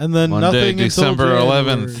 And then Monday, nothing December until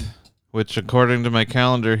 11th, which according to my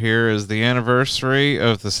calendar here is the anniversary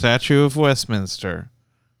of the Statue of Westminster.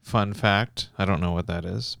 Fun fact. I don't know what that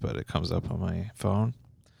is, but it comes up on my phone.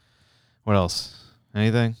 What else?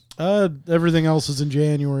 Anything? Everything else is in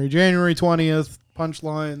January. January 20th,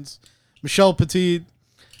 Punchlines. Michelle Petit.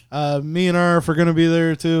 Me and Arf are going to be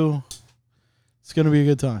there too. It's going to be a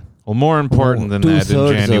good time. Well, more important than that,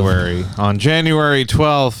 in January. On January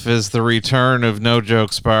 12th is the return of No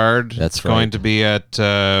Jokes Barred. That's it's going right. to be at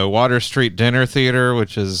Water Street Dinner Theater,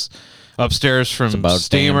 which is upstairs from About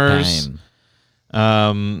Steamers. damn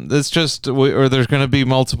time. It's just, or there's going to be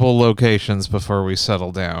multiple locations before we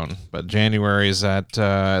settle down. But January is at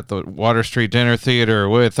the Water Street Dinner Theater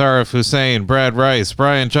with Arif Hussein, Brad Rice,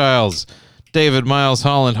 Brian Giles, David Miles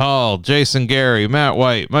Holland Hall, Jason Gary, Matt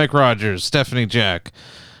White, Mike Rogers, Stephanie Jack,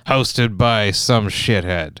 hosted by some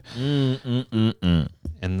shithead.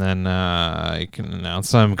 And then I can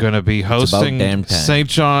announce I'm going to be hosting damn time. St.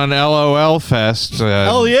 John LOL Fest.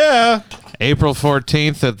 Hell yeah. April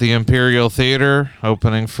 14th at the Imperial Theater,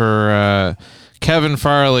 opening for Kevin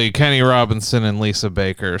Farley, Kenny Robinson, and Lisa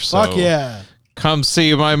Baker. So Fuck yeah. come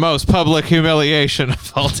see my most public humiliation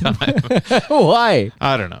of all time. Why?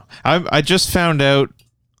 I don't know. I just found out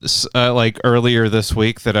earlier this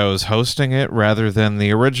week that I was hosting it rather than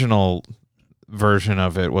the original version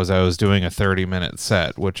of it was I was doing a 30-minute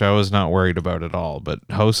set, which I was not worried about at all. But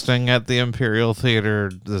hosting at the Imperial Theater,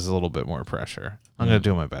 there's a little bit more pressure. I'm going to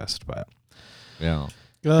do my best, but... Yeah.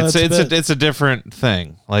 It's a different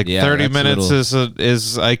thing. Like Yeah, 30 that's minutes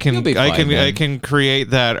is I can You'll be fine, man. I can create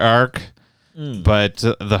that arc, but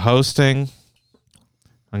the hosting,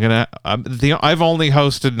 I've only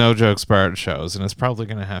hosted No Jokes Barred shows, and it's probably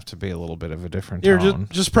gonna have to be a little bit of a different Here, tone.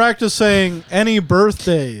 just practice saying any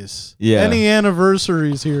birthdays, Yeah. any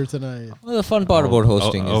anniversaries here tonight. Well, the fun part about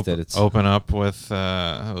hosting is that it's open up with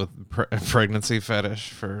pregnancy fetish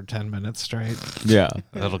for 10 minutes straight. yeah.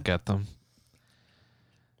 That'll get them.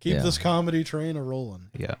 Keep Yeah. this comedy train a rolling.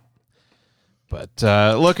 Yeah. But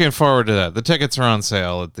looking forward to that. The tickets are on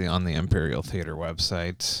sale on the Imperial Theater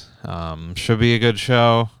website. Should be a good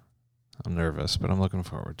show. I'm nervous, but I'm looking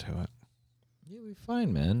forward to it. You'll be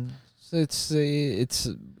fine, man. It's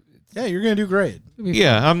Yeah, you're gonna do great.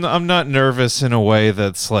 Yeah, I'm not nervous in a way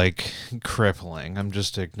that's like crippling. I'm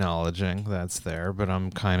just acknowledging that's there, but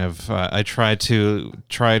I'm kind of I try to.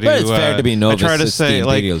 But it's fair to be nervous. I try to It's say the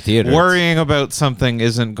like Imperial Theater. worrying about something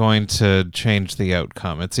isn't going to change the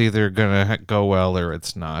outcome. It's either gonna go well or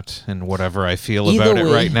it's not, and whatever I feel Either about it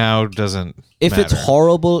way, right now doesn't. If it's matter.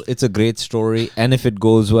 horrible, it's a great story, and if it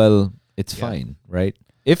goes well, it's fine, right?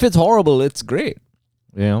 If it's horrible, it's great.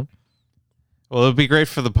 You know. Well, it'll be great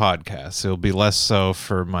for the podcast. It'll be less so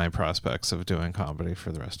for my prospects of doing comedy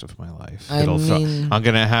for the rest of my life. I mean- I'm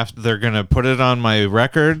gonna they're gonna put it on my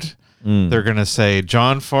record. They're gonna say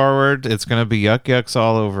John Forward. It's gonna be Yuck Yucks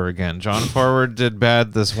all over again. John Forward did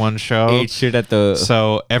bad this one show. Ate shit at the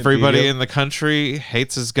So everybody Imperial. in the country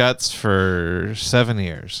hates his guts for 7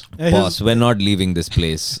 years. Boss, we're not leaving this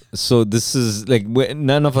place. So this is like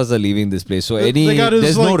none of us are leaving this place. So They got his,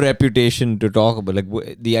 there's no like- reputation to talk about.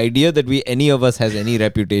 Like the idea that any of us has any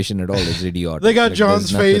reputation at all is idiotic. They got Like, John's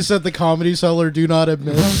there's nothing- face at the Comedy Cellar. Do not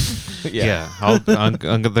admit. Yeah,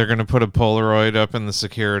 they're gonna put a Polaroid up in the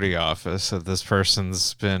security office that this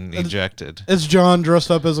person's been ejected. It's John dressed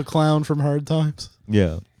up as a clown from Hard Times.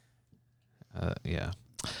 Yeah. Yeah.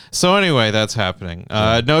 So anyway, that's happening.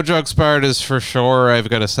 No Jokes Barred is for sure. I've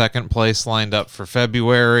got a second place lined up for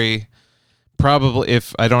February. Probably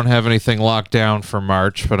if I don't have anything locked down for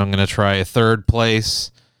March, but I'm going to try a third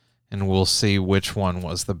place, and we'll see which one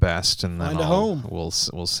was the best, and then Find a home. we'll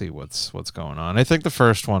see what's going on. I think the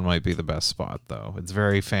first one might be the best spot, though. It's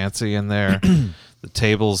very fancy in there. The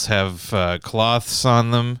tables have cloths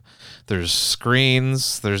on them. There's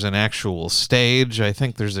screens. There's an actual stage. I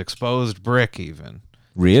think there's exposed brick even.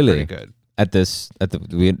 Really? Pretty good. At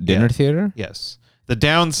the dinner theater? Yes. The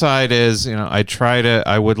downside is,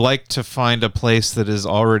 I would like to find a place that is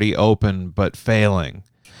already open but failing.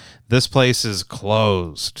 This place is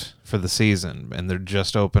closed for the season, and they're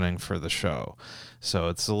just opening for the show. So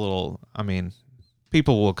it's a little,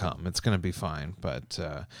 people will come. It's going to be fine. But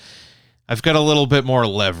I've got a little bit more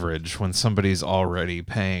leverage when somebody's already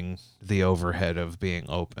paying the overhead of being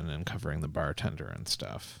open and covering the bartender and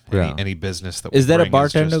stuff. Yeah. Any business that Is we that a bring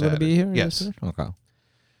bartender just going to be added. here? Yes. Okay.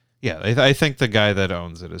 Yeah, I think the guy that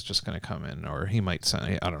owns it is just going to come in, or he might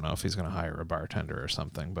send. I don't know if he's going to hire a bartender or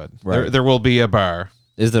something, but Right. there will be a bar.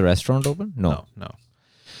 Is the restaurant open? No,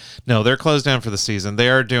 they're closed down for the season. They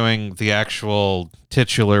are doing the actual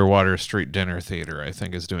titular Water Street Dinner Theater. I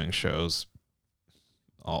think is doing shows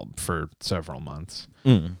all for several months.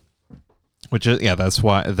 Which is that's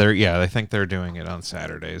why I think they're doing it on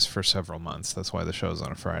Saturdays for several months. That's why the show's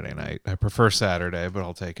on a Friday night. I prefer Saturday, but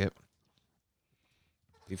I'll take it.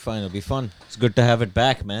 Be fine. It'll be fun. It's good to have it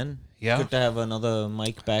back, man. Yeah. It's good to have another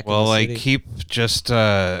mic back. Well, in the I city. keep just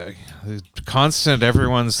constant.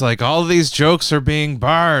 Everyone's like, all these jokes are being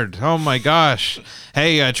barred. Oh my gosh!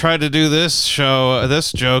 Hey, I tried to do this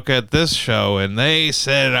joke at this show, and they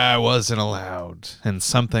said I wasn't allowed, and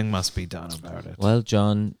something must be done about it. Well,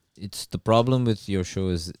 John, it's the problem with your show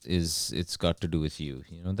is it's got to do with you.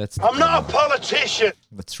 That's. I'm not a politician.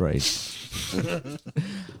 That's right.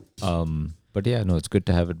 But yeah, no, it's good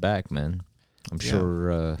to have it back, man. I'm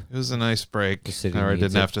sure. It was a nice break. the city I needs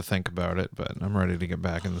didn't it. have to think about it, but I'm ready to get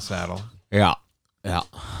back in the saddle. Yeah.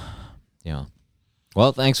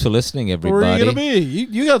 Well, thanks for listening, Where everybody. are you gonna be?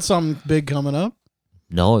 You got something big coming up.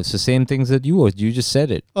 No, it's the same things that you just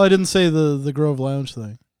said it. Oh, I didn't say the Grove Lounge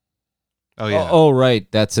thing. Oh yeah. Oh, right.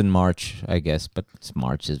 That's in March, I guess. But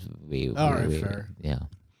March is way. All right, way- fair. Yeah.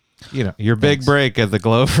 Your big Thanks. break at the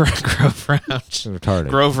Grove Round. Retarded.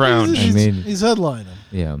 Grove Round. He's headlining.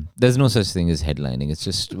 Yeah. There's no such thing as headlining. It's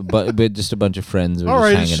just just a bunch of friends. We're All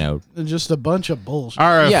just right, hanging out. Just a bunch of bullshit.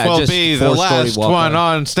 RFLB, the last one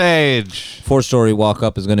on stage. 4-story walk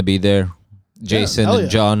up is going to be there. Jason hell and yeah.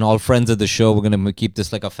 John, all friends of the show. We're going to keep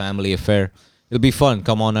this like a family affair. It'll be fun.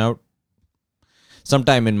 Come on out.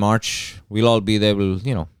 Sometime in March, we'll all be there.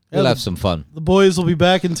 We'll have some fun. The boys will be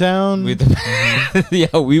back in town.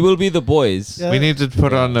 Yeah, we will be the boys. Yeah. We need to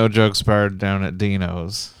put on No Jokes Barred down at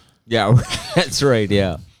Dino's. Yeah, that's right.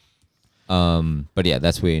 Yeah. But yeah,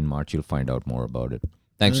 that's where in March you'll find out more about it.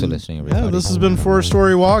 Thanks for listening, everybody. Yeah, this has been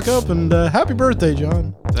 4-story walk up, and happy birthday,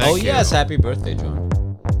 John. Oh Thank you. yes, happy birthday, John.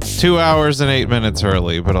 2 hours and 8 minutes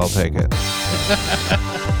early, but I'll take it.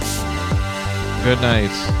 Good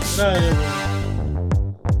night. Good night, everyone.